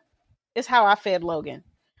 Tamara. It's how I fed Logan.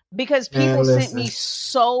 Because people sent me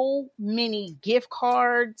so many gift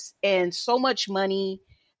cards and so much money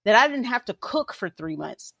that I didn't have to cook for 3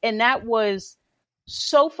 months. And that was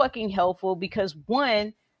so fucking helpful because,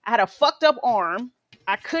 one, I had a fucked up arm.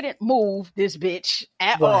 I couldn't move this bitch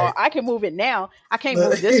at all. I can move it now. I can't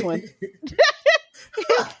move this one.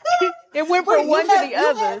 It went from one to the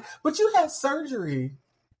other. But you had surgery.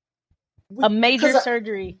 A major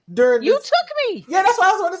surgery. You took me. Yeah, that's what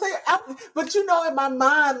I was going to say. But in my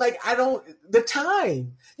mind, like, the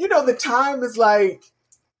time. The time is like.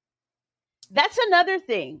 That's another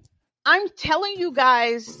thing. I'm telling you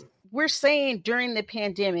guys, we're saying during the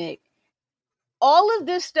pandemic, all of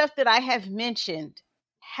this stuff that I have mentioned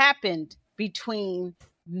happened between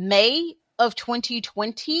May of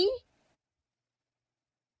 2020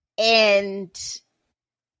 and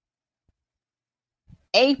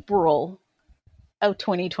April of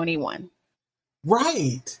 2021.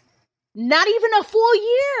 Right. Not even a full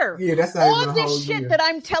year. Yeah, that's not all even a this whole shit year. That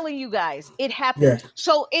I'm telling you guys, it happened. Yeah.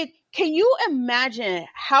 So can you imagine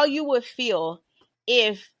how you would feel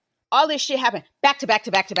if all this shit happened back to back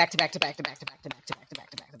to back to back to back to back to back to back to back to back to back to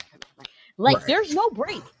back to back to back? Like, there's no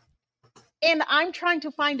break. And I'm trying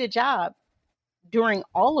to find a job during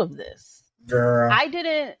all of this. Girl. I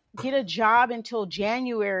didn't get a job until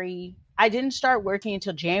January. I didn't start working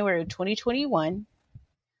until January of 2021.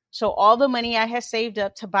 So all the money I had saved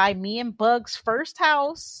up to buy me and Bug's first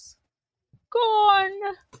house,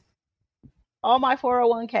 gone. All my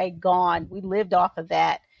 401k, gone. We lived off of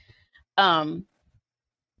that.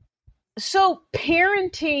 So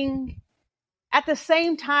parenting at the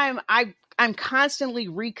same time, I'm constantly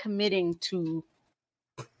recommitting to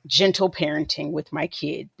gentle parenting with my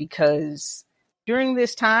kid, because during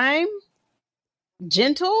this time,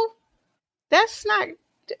 gentle, that's not,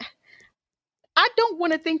 I don't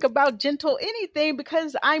want to think about gentle anything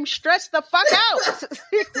because I'm stressed the fuck out.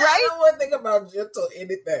 Right? I don't want to think about gentle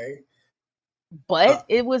anything. But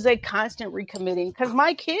it was a constant recommitting because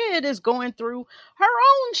my kid is going through her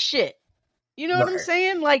own shit. You know what I'm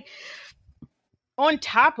saying? Like, on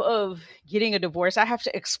top of getting a divorce, I have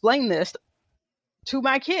to explain this to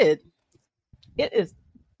my kid. It is,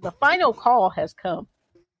 the final call has come.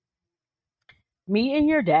 Me and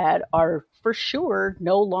your dad are for sure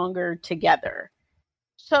no longer together.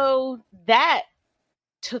 So that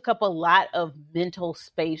took up a lot of mental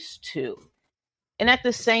space too. And at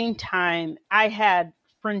the same time, I had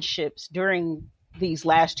friendships during these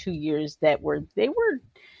last 2 years that were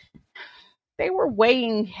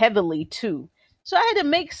weighing heavily too. So I had to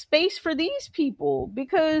make space for these people,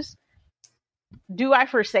 because do I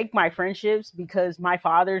forsake my friendships because my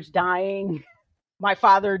father's dying? My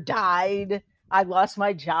father died. I lost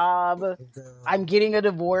my job. I'm getting a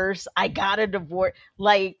divorce. I got a divorce.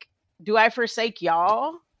 Like, do I forsake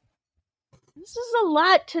y'all? This is a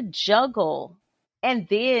lot to juggle. And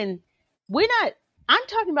then I'm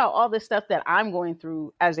talking about all the stuff that I'm going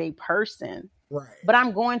through as a person. Right. But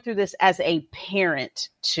I'm going through this as a parent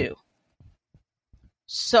too.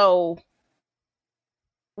 So,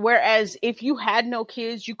 whereas if you had no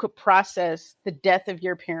kids, you could process the death of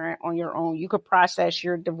your parent on your own. You could process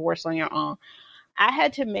your divorce on your own. I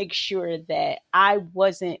had to make sure that I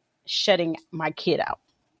wasn't shutting my kid out.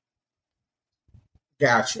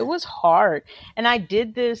 Gotcha. It was hard. And I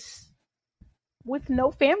did this with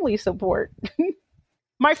no family support.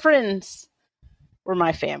 My friends were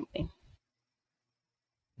my family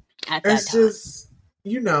at that time. It's just,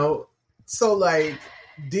 so like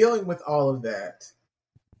dealing with all of that,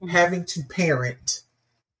 having to parent,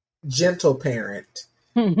 gentle parent,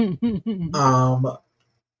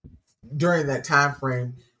 during that time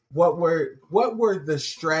frame, what were the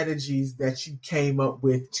strategies that you came up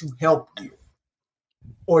with to help you?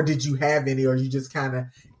 Or did you have any, or you just kind of,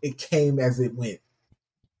 it came as it went,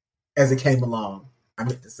 as it came along, I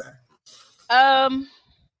meant to say? I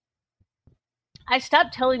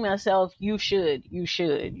stopped telling myself, you should.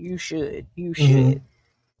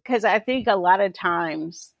 Because I think a lot of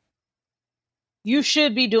times, you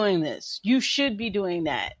should be doing this. You should be doing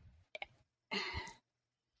that.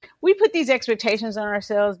 We put these expectations on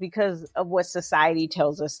ourselves because of what society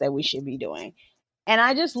tells us that we should be doing. And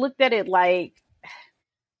I just looked at it like,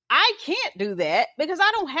 I can't do that because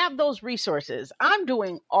I don't have those resources. I'm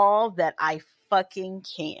doing all that I fucking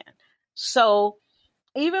can. So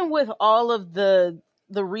even with all of the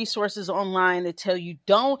resources online that tell you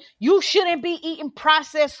you shouldn't be eating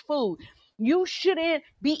processed food. You shouldn't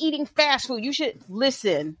be eating fast food. You should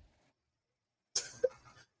listen.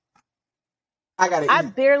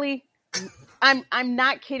 I'm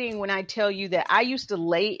not kidding when I tell you that I used to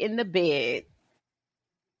lay in the bed.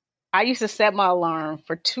 I used to set my alarm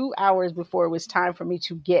for 2 hours before it was time for me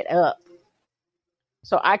to get up,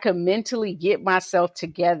 so I could mentally get myself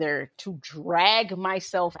together to drag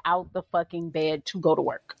myself out the fucking bed to go to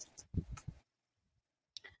work.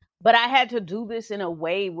 But I had to do this in a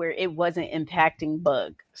way where it wasn't impacting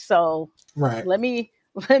Bug. So let me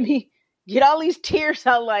get all these tears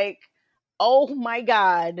out. Like, oh my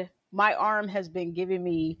God, my arm has been giving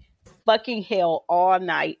me fucking hell all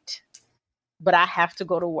night, but I have to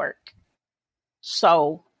go to work.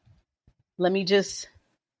 So let me just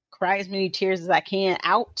cry as many tears as I can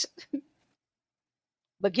out.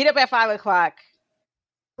 But get up at 5 o'clock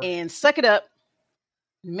and suck it up.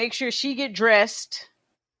 Make sure she get dressed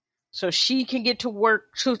so she can get to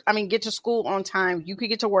work. Get to school on time. You can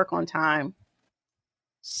get to work on time.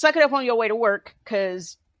 Suck it up on your way to work,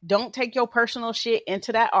 because don't take your personal shit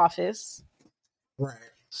into that office. Right.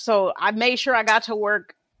 So I made sure I got to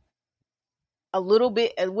work a little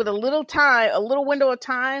bit with a little window of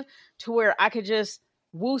time to where I could just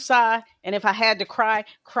woosah. And if I had to cry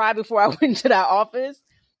before I went to that office,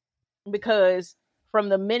 because from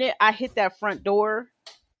the minute I hit that front door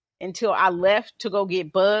until I left to go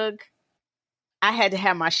get Bug, I had to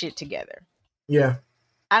have my shit together. Yeah.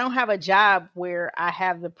 I don't have a job where I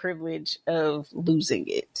have the privilege of losing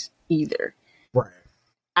it either. Right.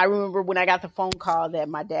 I remember when I got the phone call that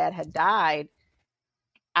my dad had died,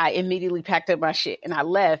 I immediately packed up my shit and I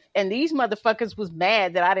left. And these motherfuckers was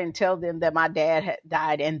mad that I didn't tell them that my dad had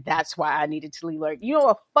died, and that's why I needed to leave. Like, you know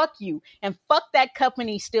what? Fuck you. And fuck that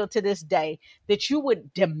company still to this day, that you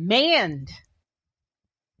would demand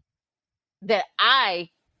that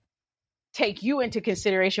I take you into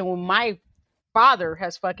consideration when my father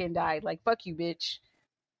has fucking died. Like, fuck you, bitch.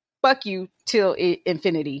 Fuck you till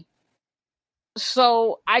infinity.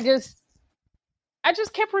 So I just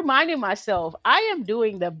kept reminding myself, I am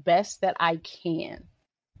doing the best that I can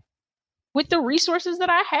with the resources that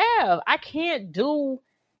I have. I can't do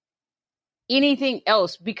anything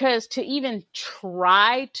else, because to even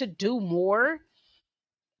try to do more,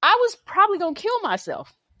 I was probably going to kill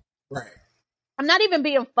myself. Right. I'm not even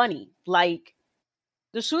being funny. Like,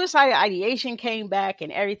 the suicide ideation came back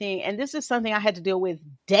and everything, and this is something I had to deal with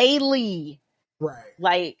daily. Right.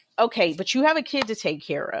 Like, okay, but you have a kid to take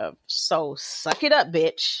care of, so suck it up,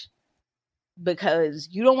 bitch, because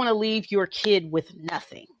you don't want to leave your kid with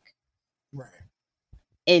nothing. Right.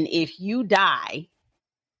 And if you die,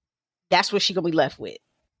 that's what she's gonna be left with,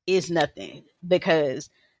 is nothing, because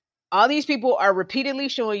all these people are repeatedly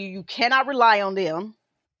showing you cannot rely on them.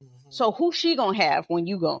 So who's she gonna have when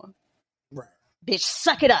you gone? Right. Bitch,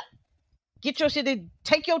 suck it up. Get your shit to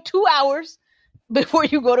take your 2 hours before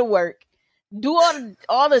you go to work. Do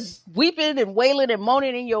all the weeping and wailing and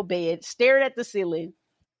moaning in your bed, staring at the ceiling,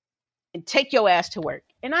 and take your ass to work.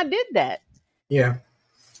 And I did that. Yeah.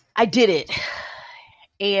 I did it.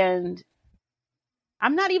 And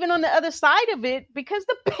I'm not even on the other side of it, because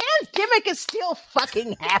the pandemic is still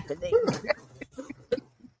fucking happening.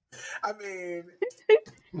 I mean,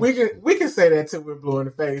 we can say that till we're blue in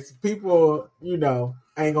the face. People, ain't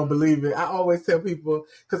gonna believe it. I always tell people,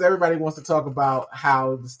 because everybody wants to talk about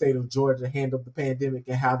how the state of Georgia handled the pandemic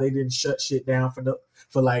and how they didn't shut shit down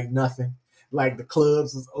for like nothing. Like the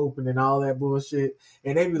clubs was open and all that bullshit.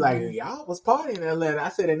 And they be like, y'all was partying in Atlanta. I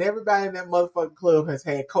said, and everybody in that motherfucking club has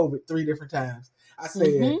had COVID 3 different times. I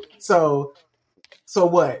said, so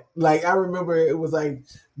what? Like, I remember it was like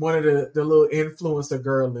one of the little influencer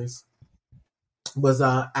girlies was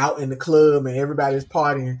out in the club and everybody was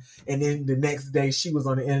partying, and then the next day she was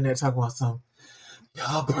on the internet talking about something.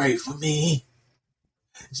 Y'all pray for me.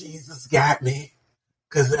 Jesus got me,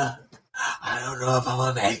 because I don't know if I'm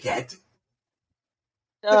gonna make it.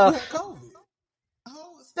 You had COVID.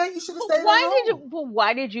 Oh, you should have stayed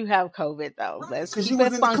Why did you have COVID though? Because you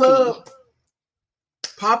was in the club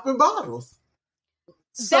popping bottles.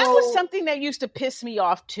 That was something that used to piss me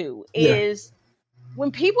off too. Is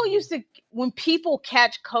when people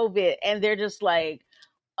catch COVID and they're just like,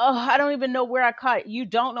 oh, I don't even know where I caught it. You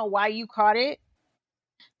don't know why you caught it.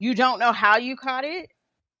 You don't know how you caught it.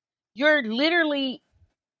 You're literally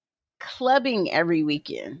clubbing every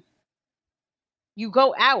weekend. You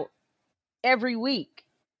go out every week.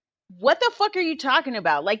 What the fuck are you talking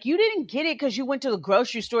about? Like, you didn't get it because you went to the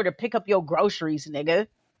grocery store to pick up your groceries, nigga.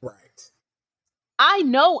 Right. I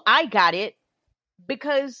know I got it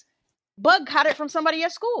because Bug got it from somebody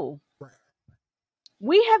at school. Right.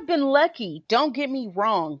 We have been lucky, don't get me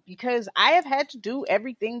wrong, because I have had to do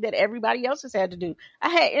everything that everybody else has had to do. I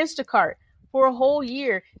had Instacart for a whole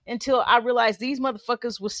year until I realized these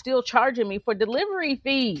motherfuckers was still charging me for delivery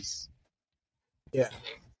fees. Yeah.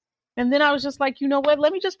 And then I was just like, you know what?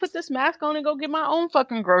 Let me just put this mask on and go get my own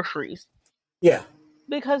fucking groceries. Yeah.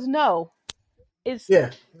 Because no, it's...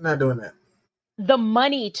 Yeah, I'm not doing that. The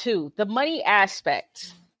money too. The money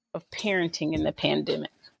aspect of parenting in the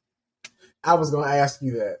pandemic. I was going to ask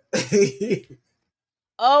you that.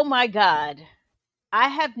 Oh my God. I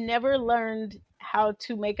have never learned how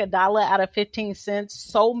to make $1 out of 15 cents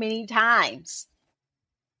so many times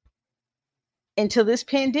until this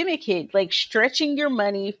pandemic hit. Like, stretching your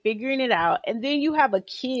money, figuring it out. And then you have a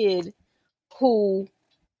kid who,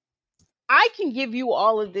 I can give you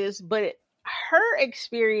all of this, but her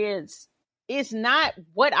experience is not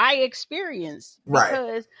what I experienced,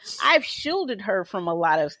 because I've shielded her from a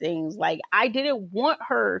lot of things. Like, I didn't want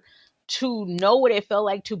her to know what it felt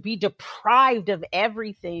like to be deprived of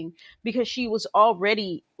everything, because she was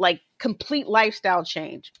already like complete lifestyle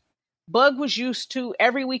change. Bug was used to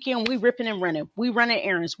every weekend we ripping and running. We running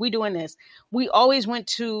errands. We doing this. We always went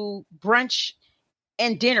to brunch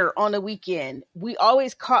and dinner on the weekend. We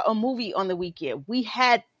always caught a movie on the weekend. We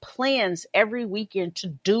had plans every weekend to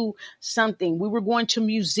do something. We were going to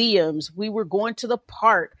museums. We were going to the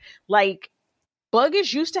park. Like, Bug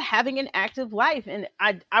is used to having an active life. And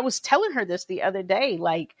I was telling her this the other day,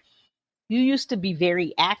 like, you used to be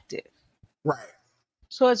very active. Right.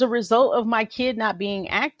 So as a result of my kid not being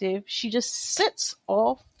active, she just sits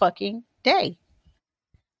all fucking day.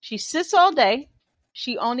 She sits all day.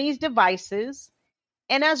 She on these devices.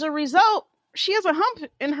 And as a result, she has a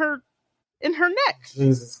hump in her neck.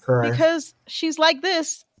 Jesus Christ. Because she's like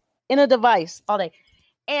this in a device all day.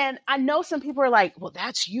 And I know some people are like, well,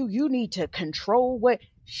 that's you. You need to control what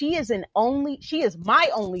she is. She is my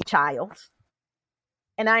only child.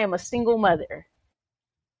 and I am a single mother.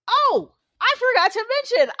 Oh, I forgot to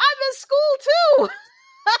mention, I'm in school too.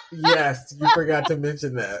 Yes, you forgot to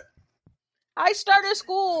mention that. I started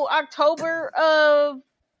school October of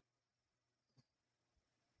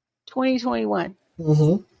 2021.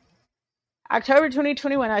 Mm-hmm. October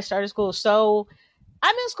 2021, I started school. So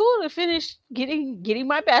I'm in school to finish getting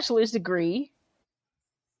my bachelor's degree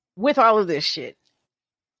with all of this shit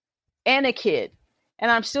and a kid.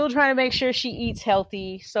 And I'm still trying to make sure she eats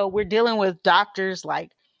healthy. So we're dealing with doctors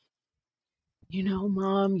like,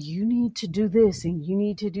 Mom, you need to do this and you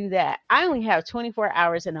need to do that. I only have 24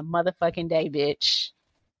 hours in a motherfucking day, bitch.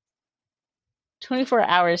 24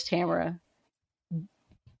 hours, Tamara.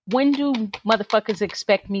 When do motherfuckers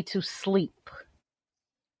expect me to sleep?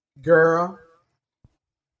 Girl.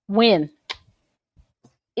 When?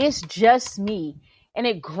 It's just me. And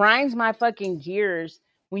it grinds my fucking gears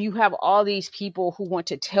when you have all these people who want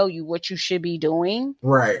to tell you what you should be doing.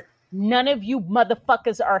 Right. None of you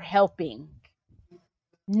motherfuckers are helping.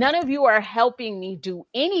 None of you are helping me do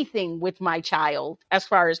anything with my child as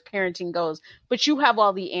far as parenting goes. But you have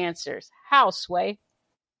all the answers. How, Sway?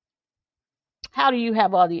 How do you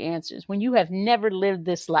have all the answers when you have never lived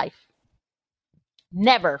this life?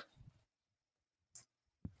 Never.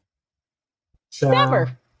 Child.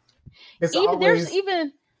 Never. It's Even always, there's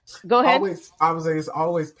even. Go ahead. Always, I would say it's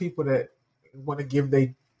always people that want to give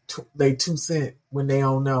they 2 cents when they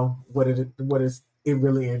don't know what it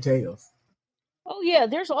really entails. Oh yeah,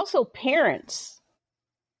 there's also parents.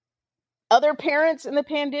 Other parents in the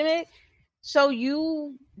pandemic. So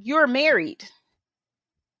you're married.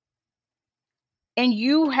 And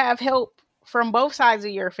you have help from both sides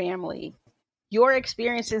of your family. Your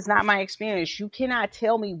experience is not my experience. You cannot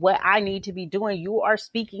tell me what I need to be doing. You are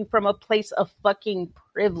speaking from a place of fucking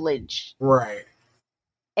privilege. Right.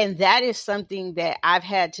 And that is something that I've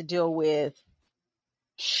had to deal with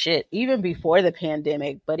even before the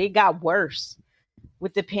pandemic, but it got worse.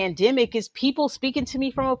 With the pandemic is people speaking to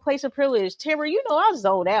me from a place of privilege. Tamara, I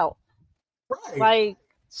zoned out. Right. Like,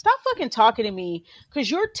 stop fucking talking to me because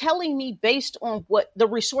you're telling me based on what the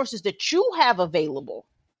resources that you have available.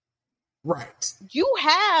 Right. You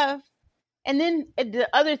have, and then the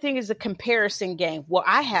other thing is a comparison game. Well,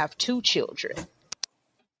 I have 2 children.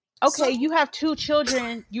 Okay, you have 2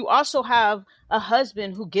 children. You also have a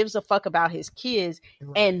husband who gives a fuck about his kids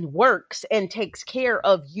and works and takes care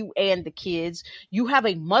of you and the kids. You have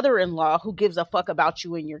a mother-in-law who gives a fuck about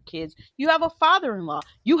you and your kids. You have a father-in-law.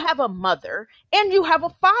 You have a mother and you have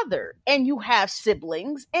a father and you have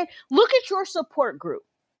siblings. And look at your support group.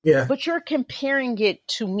 Yeah. But you're comparing it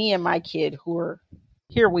to me and my kid who are,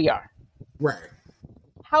 here we are. Right.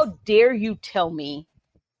 How dare you tell me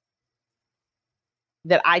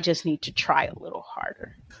that I just need to try a little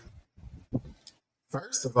harder?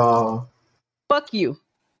 First of all, fuck you.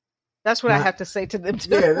 That's what I have to say to them too.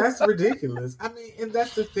 Yeah, that's ridiculous. I mean, and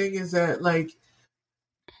that's the thing is that, like,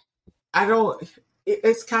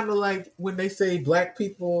 it's kind of like when they say black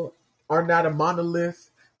people are not a monolith,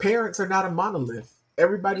 parents are not a monolith.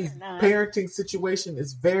 Everybody's parenting situation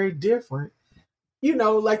is very different.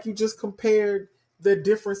 Like you just compared the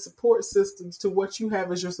different support systems to what you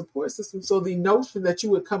have as your support system. So the notion that you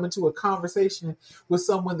would come into a conversation with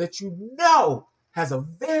someone that has a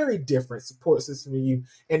very different support system than you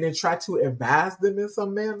and then try to advise them in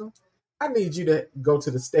some manner, I need you to go to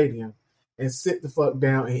the stadium and sit the fuck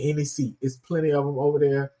down in any seat. There's plenty of them over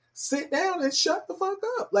there. Sit down and shut the fuck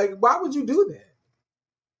up. Like, why would you do that?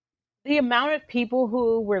 The amount of people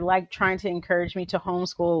who were like trying to encourage me to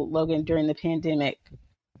homeschool Logan during the pandemic.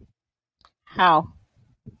 How?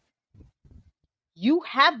 You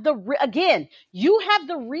have the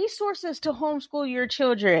resources to homeschool your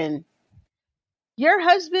children. Your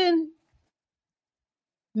husband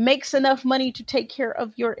makes enough money to take care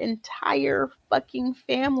of your entire fucking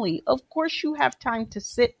family. Of course you have time to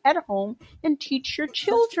sit at home and teach your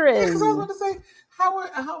children. Yeah, because I was going to say,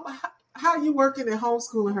 how are you working and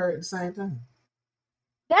homeschooling her at the same time?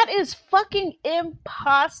 That is fucking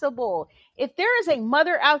impossible. If there is a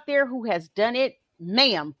mother out there who has done it,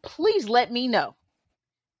 ma'am, please let me know.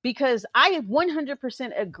 Because I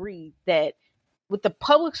 100% agree that with the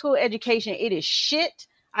public school education, it is shit.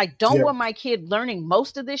 I don't want my kid learning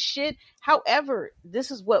most of this shit. However,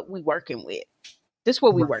 this is what we working with. This is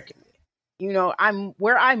what we working with.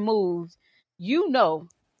 Where I moved,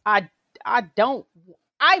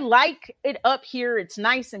 I like it up here. It's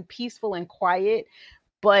nice and peaceful and quiet,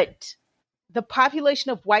 but the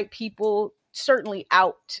population of white people certainly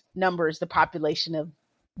outnumbers the population of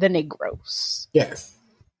the Negroes. Yes.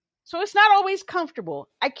 So it's not always comfortable.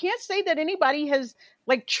 I can't say that anybody has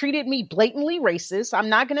treated me blatantly racist. I'm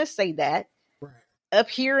not going to say that. Right. up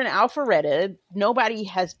here in Alpharetta, nobody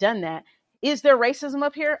has done that. Is there racism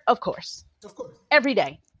up here? Of course. Of course. Every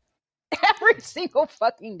day. Every single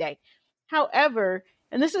fucking day. However,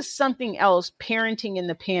 and this is something else, parenting in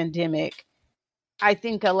the pandemic, I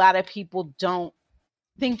think a lot of people don't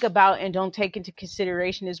think about and don't take into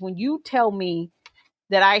consideration is when you tell me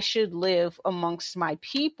that I should live amongst my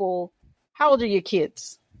people, how old are your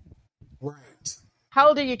kids? Right. How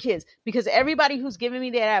old are your kids? Because everybody who's giving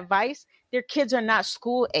me that advice, their kids are not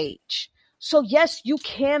school age. So yes, you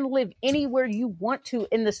can live anywhere you want to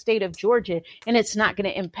in the state of Georgia, and it's not going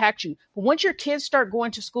to impact you. But once your kids start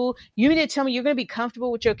going to school, you mean to tell me you're going to be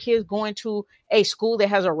comfortable with your kids going to a school that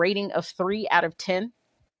has a rating of 3 out of 10?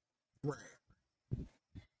 Right.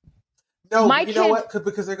 No, know what?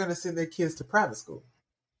 Because they're going to send their kids to private school.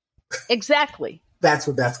 Exactly. That's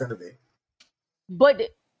what that's going to be.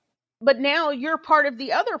 But now you're part of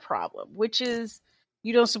the other problem, which is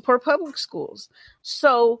you don't support public schools.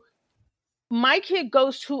 So my kid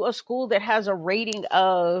goes to a school that has a rating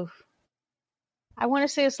of, I want to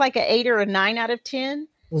say it's like an 8 or a 9 out of 10.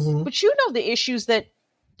 Mm-hmm. But you know the issues that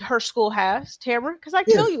her school has, Tamara, because I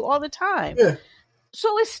tell you all the time. Yeah.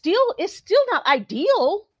 So it's still not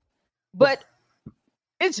ideal, but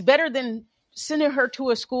it's better than sending her to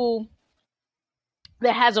a school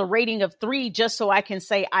that has a rating of 3 just so I can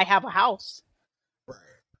say I have a house. Right.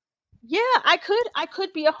 Yeah, I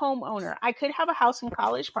could be a homeowner. I could have a house in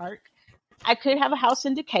College Park. I could have a house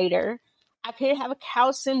in Decatur. I could have a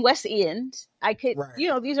house in West End. I could,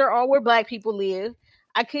 these are all where Black people live.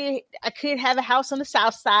 I could have a house on the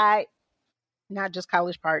South Side, not just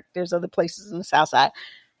College Park. There's other places in the South Side.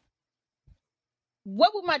 What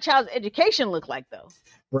would my child's education look like, though?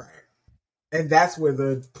 Right. And that's where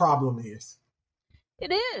the problem is.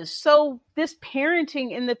 It is. So this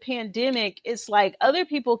parenting in the pandemic, it's like other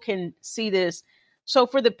people can see this. So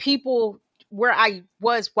for the people where I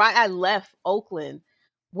was, why I left Oakland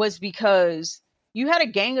was because you had a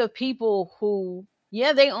gang of people who,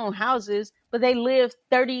 they own houses, but they live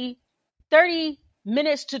 30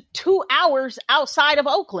 minutes to 2 hours outside of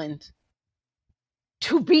Oakland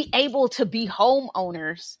to be able to be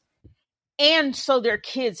homeowners. And so their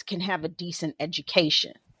kids can have a decent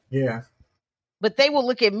education. Yeah. But they will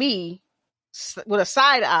look at me with a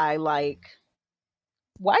side eye like,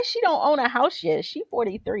 why she don't own a house yet? She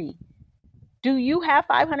 43. Do you have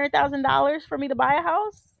 $500,000 for me to buy a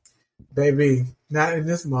house? Baby, not in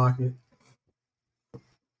this market.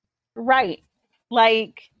 Right.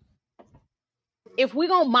 Like, if we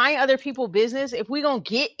gonna mind other people's business, if we gonna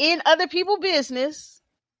get in other people's business,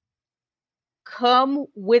 come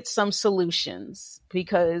with some solutions,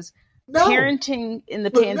 because parenting in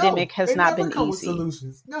the pandemic has not been easy.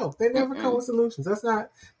 Solutions. No, they never come with solutions.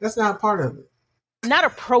 That's not part of it. Not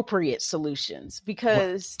appropriate solutions,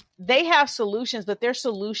 because they have solutions, but their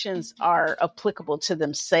solutions are applicable to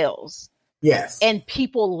themselves. Yes. And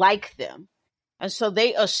people like them. And so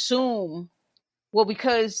they assume, well,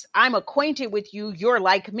 because I'm acquainted with you, you're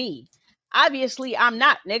like me. Obviously, I'm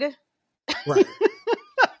not, nigga. Right.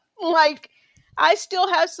 Like, I still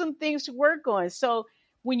have some things to work on. So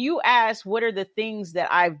when you ask what are the things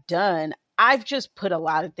that I've done, I've just put a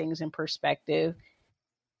lot of things in perspective.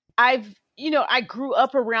 I grew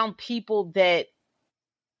up around people that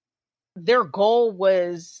their goal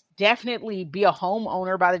was definitely be a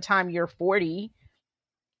homeowner by the time you're 40.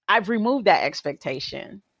 I've removed that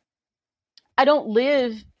expectation. I don't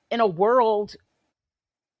live in a world.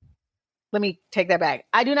 Let me take that back.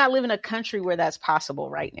 I do not live in a country where that's possible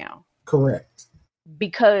right now. Correct.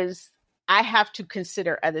 Because I have to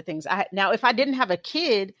consider other things. Now, if I didn't have a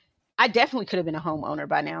kid, I definitely could have been a homeowner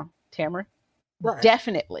by now, Tamara. Right.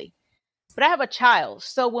 Definitely. But I have a child.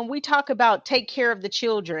 So when we talk about take care of the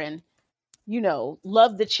children,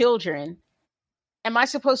 love the children, am I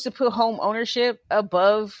supposed to put home ownership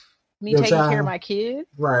above me taking care of my kid?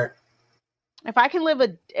 Right. If I can live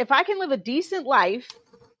a decent life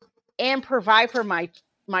and provide for my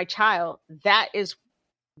child, that is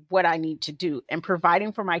what I need to do. And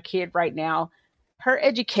providing for my kid right now, her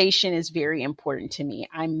education is very important to me.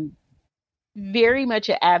 I'm very much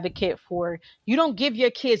an advocate for, you don't give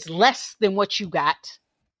your kids less than what you got.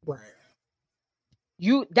 Right.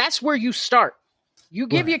 That's where you start. You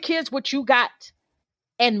give your kids what you got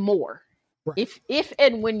and more. Right. If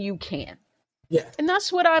and when you can. Yeah. And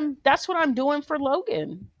that's what I'm doing for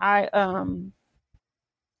Logan.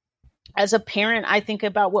 As a parent, I think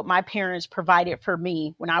about what my parents provided for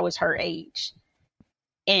me when I was her age.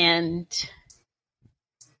 And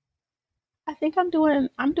I think I'm doing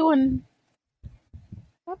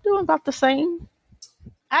about the same.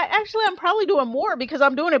 I'm probably doing more because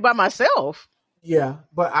I'm doing it by myself. Yeah,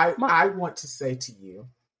 but My, I want to say to you,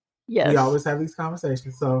 we yes. always have these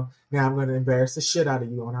conversations. So now I'm going to embarrass the shit out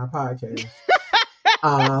of you on our podcast.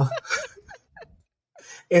 Uh,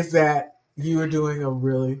 is that you are doing a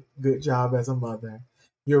really good job as a mother.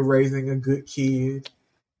 You're raising a good kid.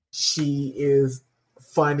 She is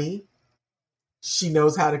funny. She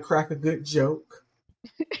knows how to crack a good joke.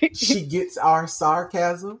 She gets our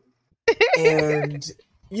sarcasm. And,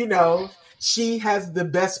 you know, she has the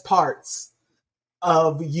best parts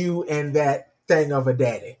of you and that thing of a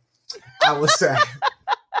daddy, I would say.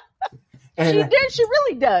 She And did. She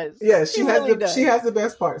really does. yeah, She really she does. has the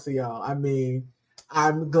best parts of y'all. I mean,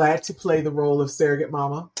 I'm glad to play the role of surrogate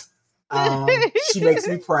mama. She makes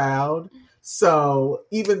me proud. So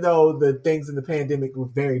even though the things in the pandemic were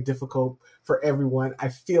very difficult for everyone, I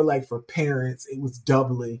feel like for parents it was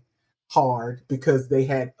doubly hard because they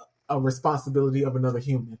had a responsibility of another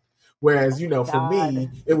human. Oh Whereas, my for God. me,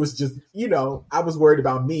 it was just, I was worried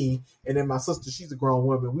about me. And then my sister, she's a grown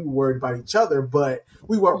woman. We were worried about each other, but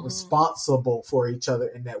we weren't Hmm. responsible for each other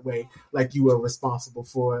in that way, like you were responsible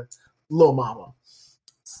for Lil Mama.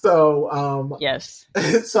 So, Yes.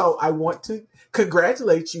 so I want to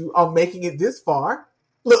congratulate you on making it this far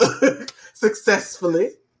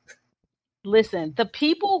successfully. Listen, the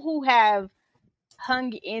people who have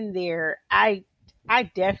hung in there, I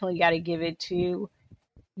definitely got to give it to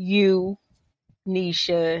you,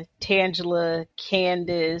 Nisha, Tangela,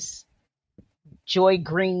 Candace, Joy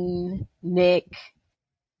Green, Nick,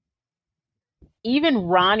 even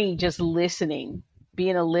Ronnie just listening,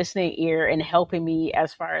 being a listening ear and helping me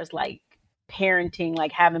as far as like parenting,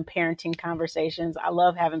 like having parenting conversations. I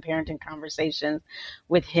love having parenting conversations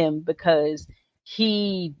with him because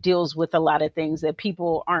he deals with a lot of things that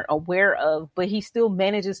people aren't aware of, but he still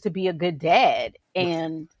manages to be a good dad. Right.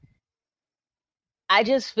 And I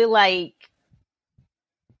just feel like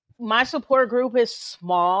my support group is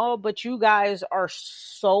small, but you guys are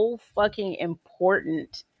so fucking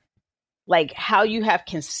important. Like how you have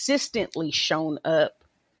consistently shown up.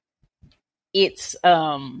 It's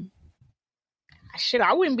shit,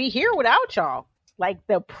 I wouldn't be here without y'all. Like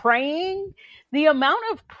the praying, the amount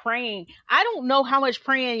of praying. I don't know how much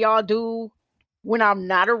praying y'all do when I'm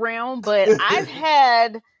not around, but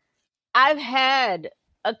I've had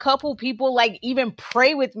a couple people like even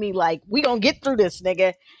pray with me like we gonna get through this,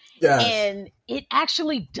 nigga. Yes. And it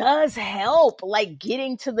actually does help like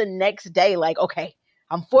getting to the next day like okay,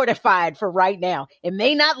 I'm fortified for right now. It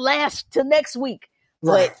may not last till next week, but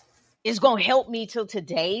Right. it's gonna help me till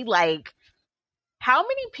today. Like how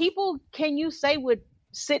many people can you say would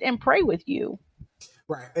sit and pray with you?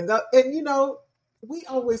 Right. And we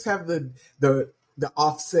always have the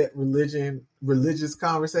offset religious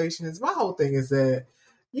conversations. My whole thing is that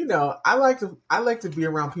I like to be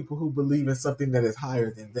around people who believe in something that is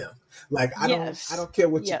higher than them. Like I Yes. don't care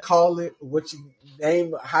what you Yes. call it, what you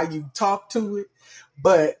name, how you talk to it,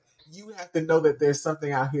 but you have to know that there's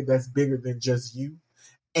something out here that's bigger than just you.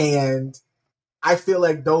 And I feel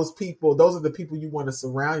like those are the people you want to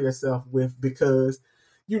surround yourself with because,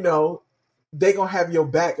 you know, they gonna have your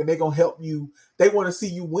back and they gonna help you. They want to see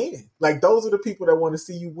you win. Like those are the people that want to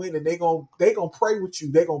see you win, and they gonna pray with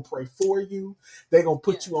you. They gonna pray for you. They gonna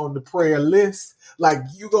put Yes. you on the prayer list. Like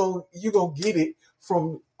you gonna get it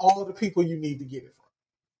from all the people you need to get it from.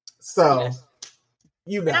 So Yes.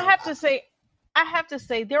 you And know, I have to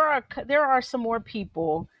say there are some more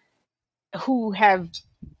people who have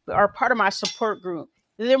are part of my support group.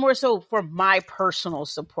 They're more so for my personal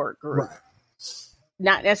support group, right?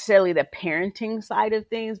 not necessarily the parenting side of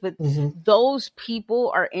things, but Mm-hmm. those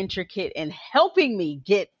people are intricate in helping me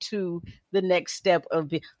get to the next step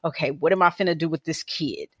of okay, what am I finna do with this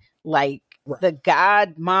kid? Like Right. the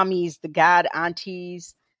god mommies, the god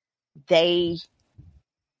aunties, they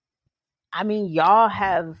I mean, y'all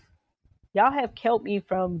have kept me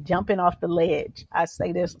from jumping off the ledge. I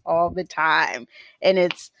say this all the time. And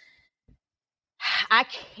I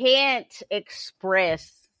can't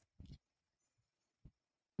express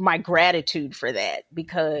my gratitude for that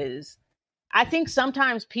because I think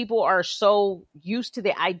sometimes people are so used to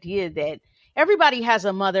the idea that everybody has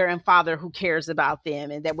a mother and father who cares about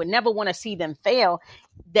them and that would never want to see them fail,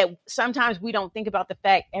 that sometimes we don't think about the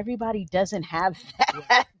fact everybody doesn't have Right.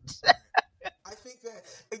 that. Right. I think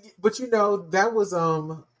that, but that was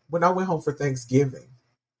when I went home for Thanksgiving,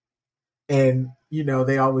 and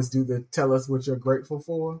they always do the tell us what you're grateful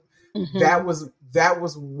for. Mm-hmm. That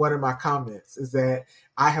was one of my comments, is that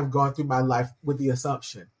I have gone through my life with the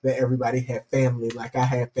assumption that everybody had family like I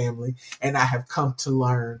had family, and I have come to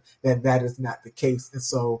learn that that is not the case. And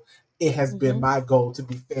so it has been Mm-hmm. my goal to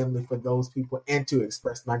be family for those people and to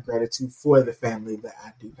express my gratitude for the family that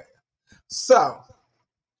I do have. So,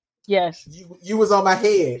 Yes. you was on my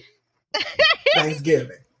head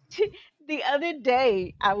Thanksgiving. The other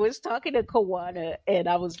day, I was talking to Kawana, and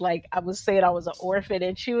I was saying I was an orphan,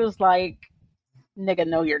 and she was like, "Nigga,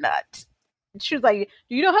 no, you're not." She was like,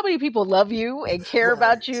 "Do you know how many people love you and care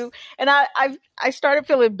about Right. you?" And I started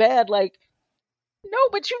feeling bad, like, no,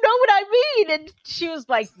 but you know what I mean. And she was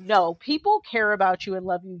like, "No, people care about you and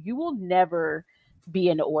love you. You will never be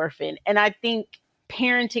an orphan." And I think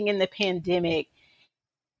parenting in the pandemic,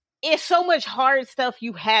 it's so much hard stuff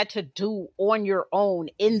you had to do on your own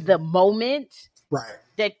in the moment Right.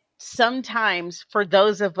 that sometimes for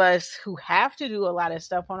those of us who have to do a lot of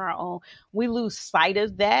stuff on our own, we lose sight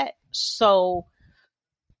of that. So,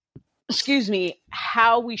 excuse me,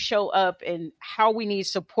 how we show up and how we need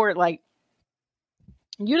support. Like,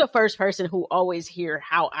 you're the first person who always hear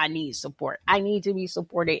how I need support. I need to be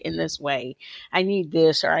supported in this way. I need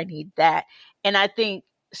this or I need that. And I think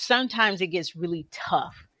sometimes it gets really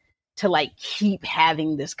tough to like keep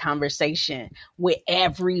having this conversation with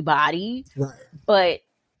everybody. Right. But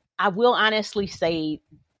I will honestly say,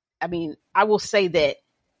 I will say that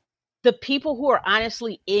the people who are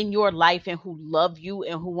honestly in your life and who love you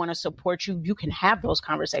and who want to support you, you can have those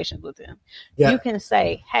conversations with them. Yeah. You can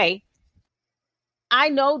say, "Hey, I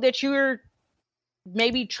know that you're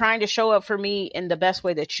maybe trying to show up for me in the best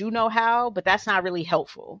way that you know how, but that's not really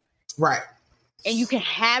helpful." Right. And you can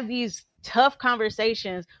have these tough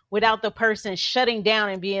conversations without the person shutting down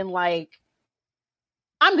and being like,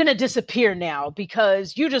 "I'm going to disappear now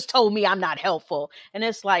because you just told me I'm not helpful." And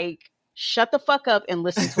it's like, shut the fuck up and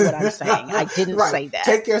listen to what I'm saying. I didn't Right. say that.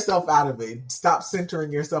 Take yourself out of it. Stop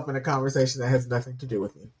centering yourself in a conversation that has nothing to do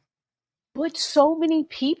with you. But so many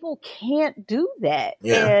people can't do that.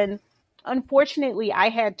 Yeah. And unfortunately, I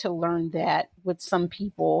had to learn that with some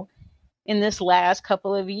people in this last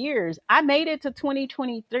couple of years. I made it to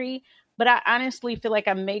 2023, but I honestly feel like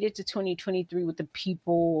I made it to 2023 with the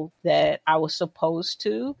people that I was supposed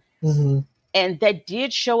to. Mm-hmm. And that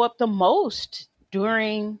did show up the most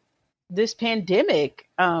during this pandemic.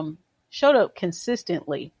 Showed up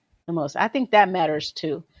consistently the most. I think that matters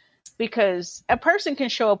too, because a person can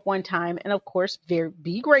show up one time and of course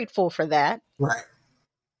be grateful for that. Right.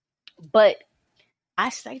 But I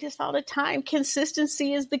say this all the time,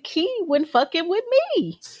 consistency is the key when fucking with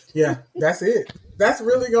me. Yeah, that's it. That's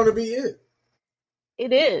really going to be it.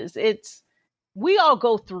 It is. We all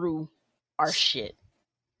go through our shit.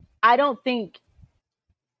 I don't think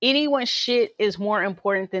anyone's shit is more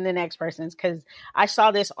important than the next person's, because I saw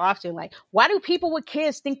this often. Like, why do people with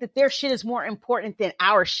kids think that their shit is more important than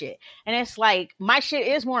our shit? And it's like, my shit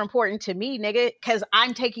is more important to me, nigga, because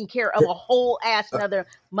I'm taking care of a whole ass another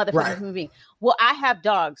motherfucking human being. Well, I have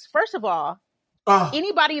dogs. First of all,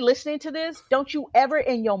 anybody listening to this, don't you ever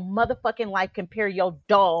in your motherfucking life compare your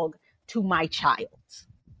dog to my child.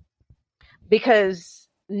 Because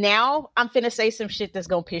now I'm finna say some shit that's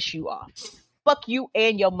gonna piss you off. Fuck you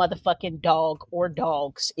and your motherfucking dog or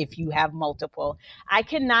dogs if you have multiple. I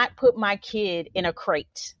cannot put my kid in a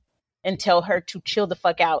crate and tell her to chill the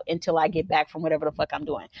fuck out until I get back from whatever the fuck I'm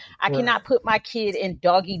doing. I cannot put my kid in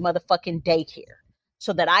doggy motherfucking daycare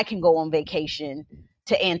so that I can go on vacation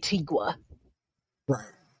to Antigua. Right.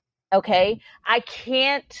 Okay? I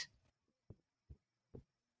can't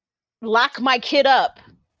lock my kid up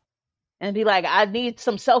and be like, I need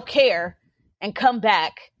some self-care, and come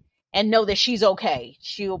back and know that she's okay.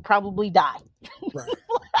 She'll probably die. Right.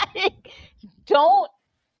 Like, don't,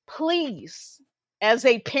 please, as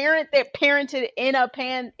a parent that parented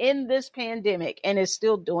in this pandemic and is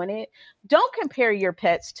still doing it, don't compare your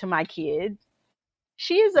pets to my kid.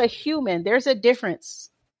 She is a human. There's a difference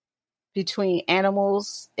between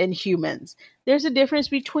animals and humans. There's a difference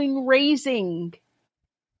between raising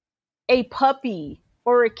a puppy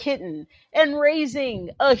or a kitten and raising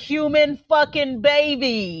a human fucking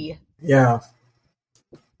baby. Yeah.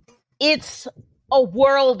 It's a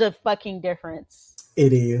world of fucking difference.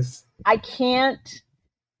 It is. I can't.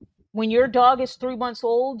 When your dog is 3 months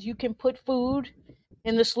old, you can put food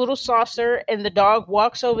in this little saucer and the dog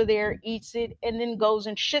walks over there, eats it, and then goes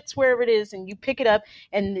and shits wherever it is, and you pick it up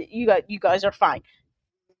and you guys are fine.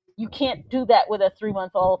 You can't do that with a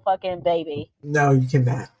 3-month-old fucking baby. No, you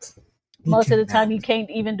cannot. Most of the time, you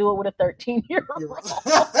can't even do it with a 13-year-old.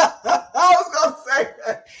 I was going to say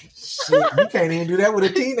that. Shit, you can't even do that with a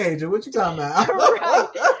teenager. What you talking about? Right.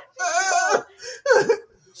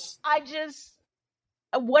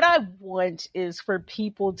 What I want is for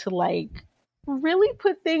people to, like, really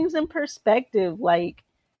put things in perspective. Like,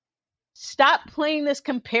 stop playing this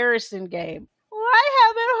comparison game. Well, I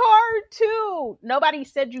have it hard, too. Nobody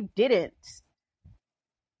said you didn't.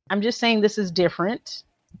 I'm just saying this is different.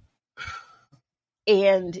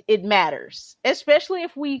 And it matters, especially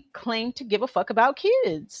if we claim to give a fuck about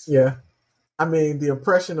kids. Yeah. I mean, the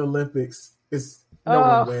oppression Olympics is no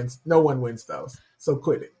one wins. No one wins those. So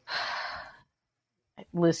quit it.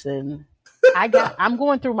 Listen, I'm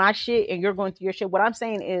going through my shit and you're going through your shit. What I'm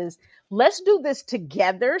saying is, let's do this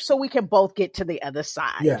together so we can both get to the other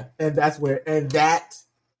side. Yeah. And that's where, and that,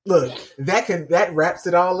 look, that wraps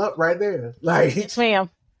it all up right there. Like, yes,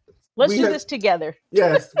 ma'am. Let's do this together.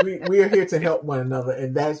 Yes, we are here to help one another,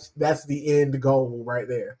 and that's the end goal right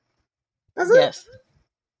there. That's it. Yes.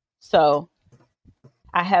 So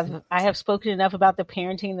I have spoken enough about the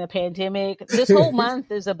parenting, the pandemic. This whole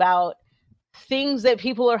month is about things that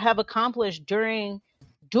people have accomplished during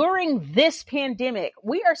this pandemic.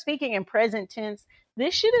 We are speaking in present tense.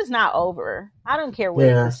 This shit is not over. I don't care what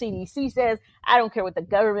the CDC says. I don't care what the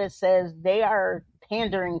government says. They are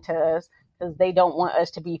pandering to us because they don't want us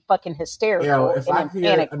to be fucking hysterical and in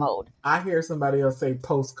panic mode. I hear somebody else say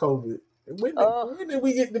post-COVID. When did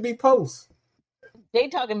we get to be post? They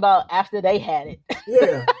talking about after they had it.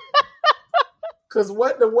 Yeah. Because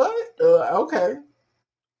what? Okay.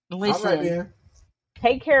 Listen, all right, then.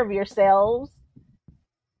 Take care of yourselves.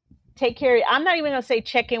 Take care. I'm not even going to say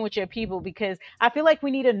check in with your people because I feel like we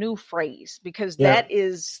need a new phrase because that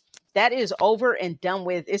is over and done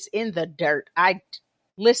with. It's in the dirt.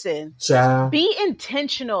 Listen, child. Be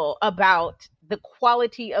intentional about the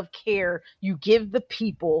quality of care you give the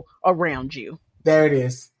people around you. There it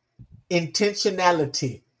is.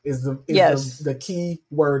 Intentionality is the key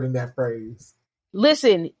word in that phrase.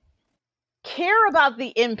 Listen, care about the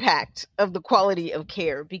impact of the quality of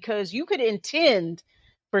care because you could intend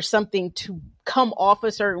for something to come off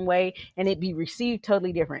a certain way and it be received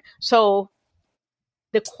totally different. So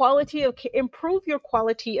the quality of improve your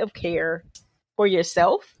quality of care for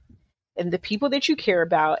yourself and the people that you care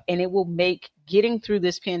about, and it will make getting through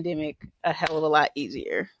this pandemic a hell of a lot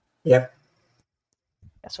easier. Yep.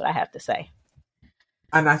 That's what I have to say.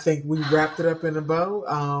 And I think we wrapped it up in a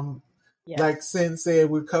bow. Like Sin said,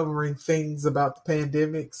 we're covering things about the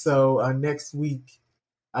pandemic. So next week,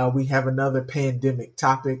 we have another pandemic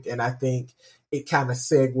topic. And I think it kind of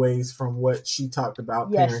segues from what she talked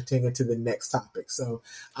about parenting into the next topic. So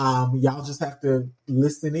y'all just have to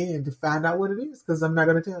listen in to find out what it is because I'm not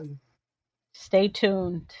going to tell you. Stay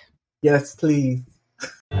tuned. Yes, please.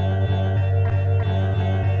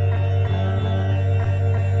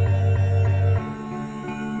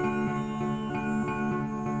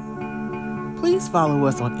 Please follow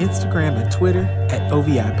us on Instagram and Twitter at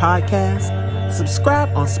OVI Podcast.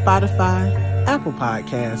 Subscribe on Spotify, Apple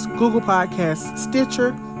Podcasts, Google Podcasts, Stitcher,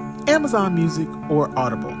 Amazon Music, or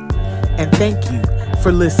Audible. And thank you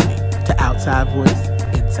for listening to Outside Voice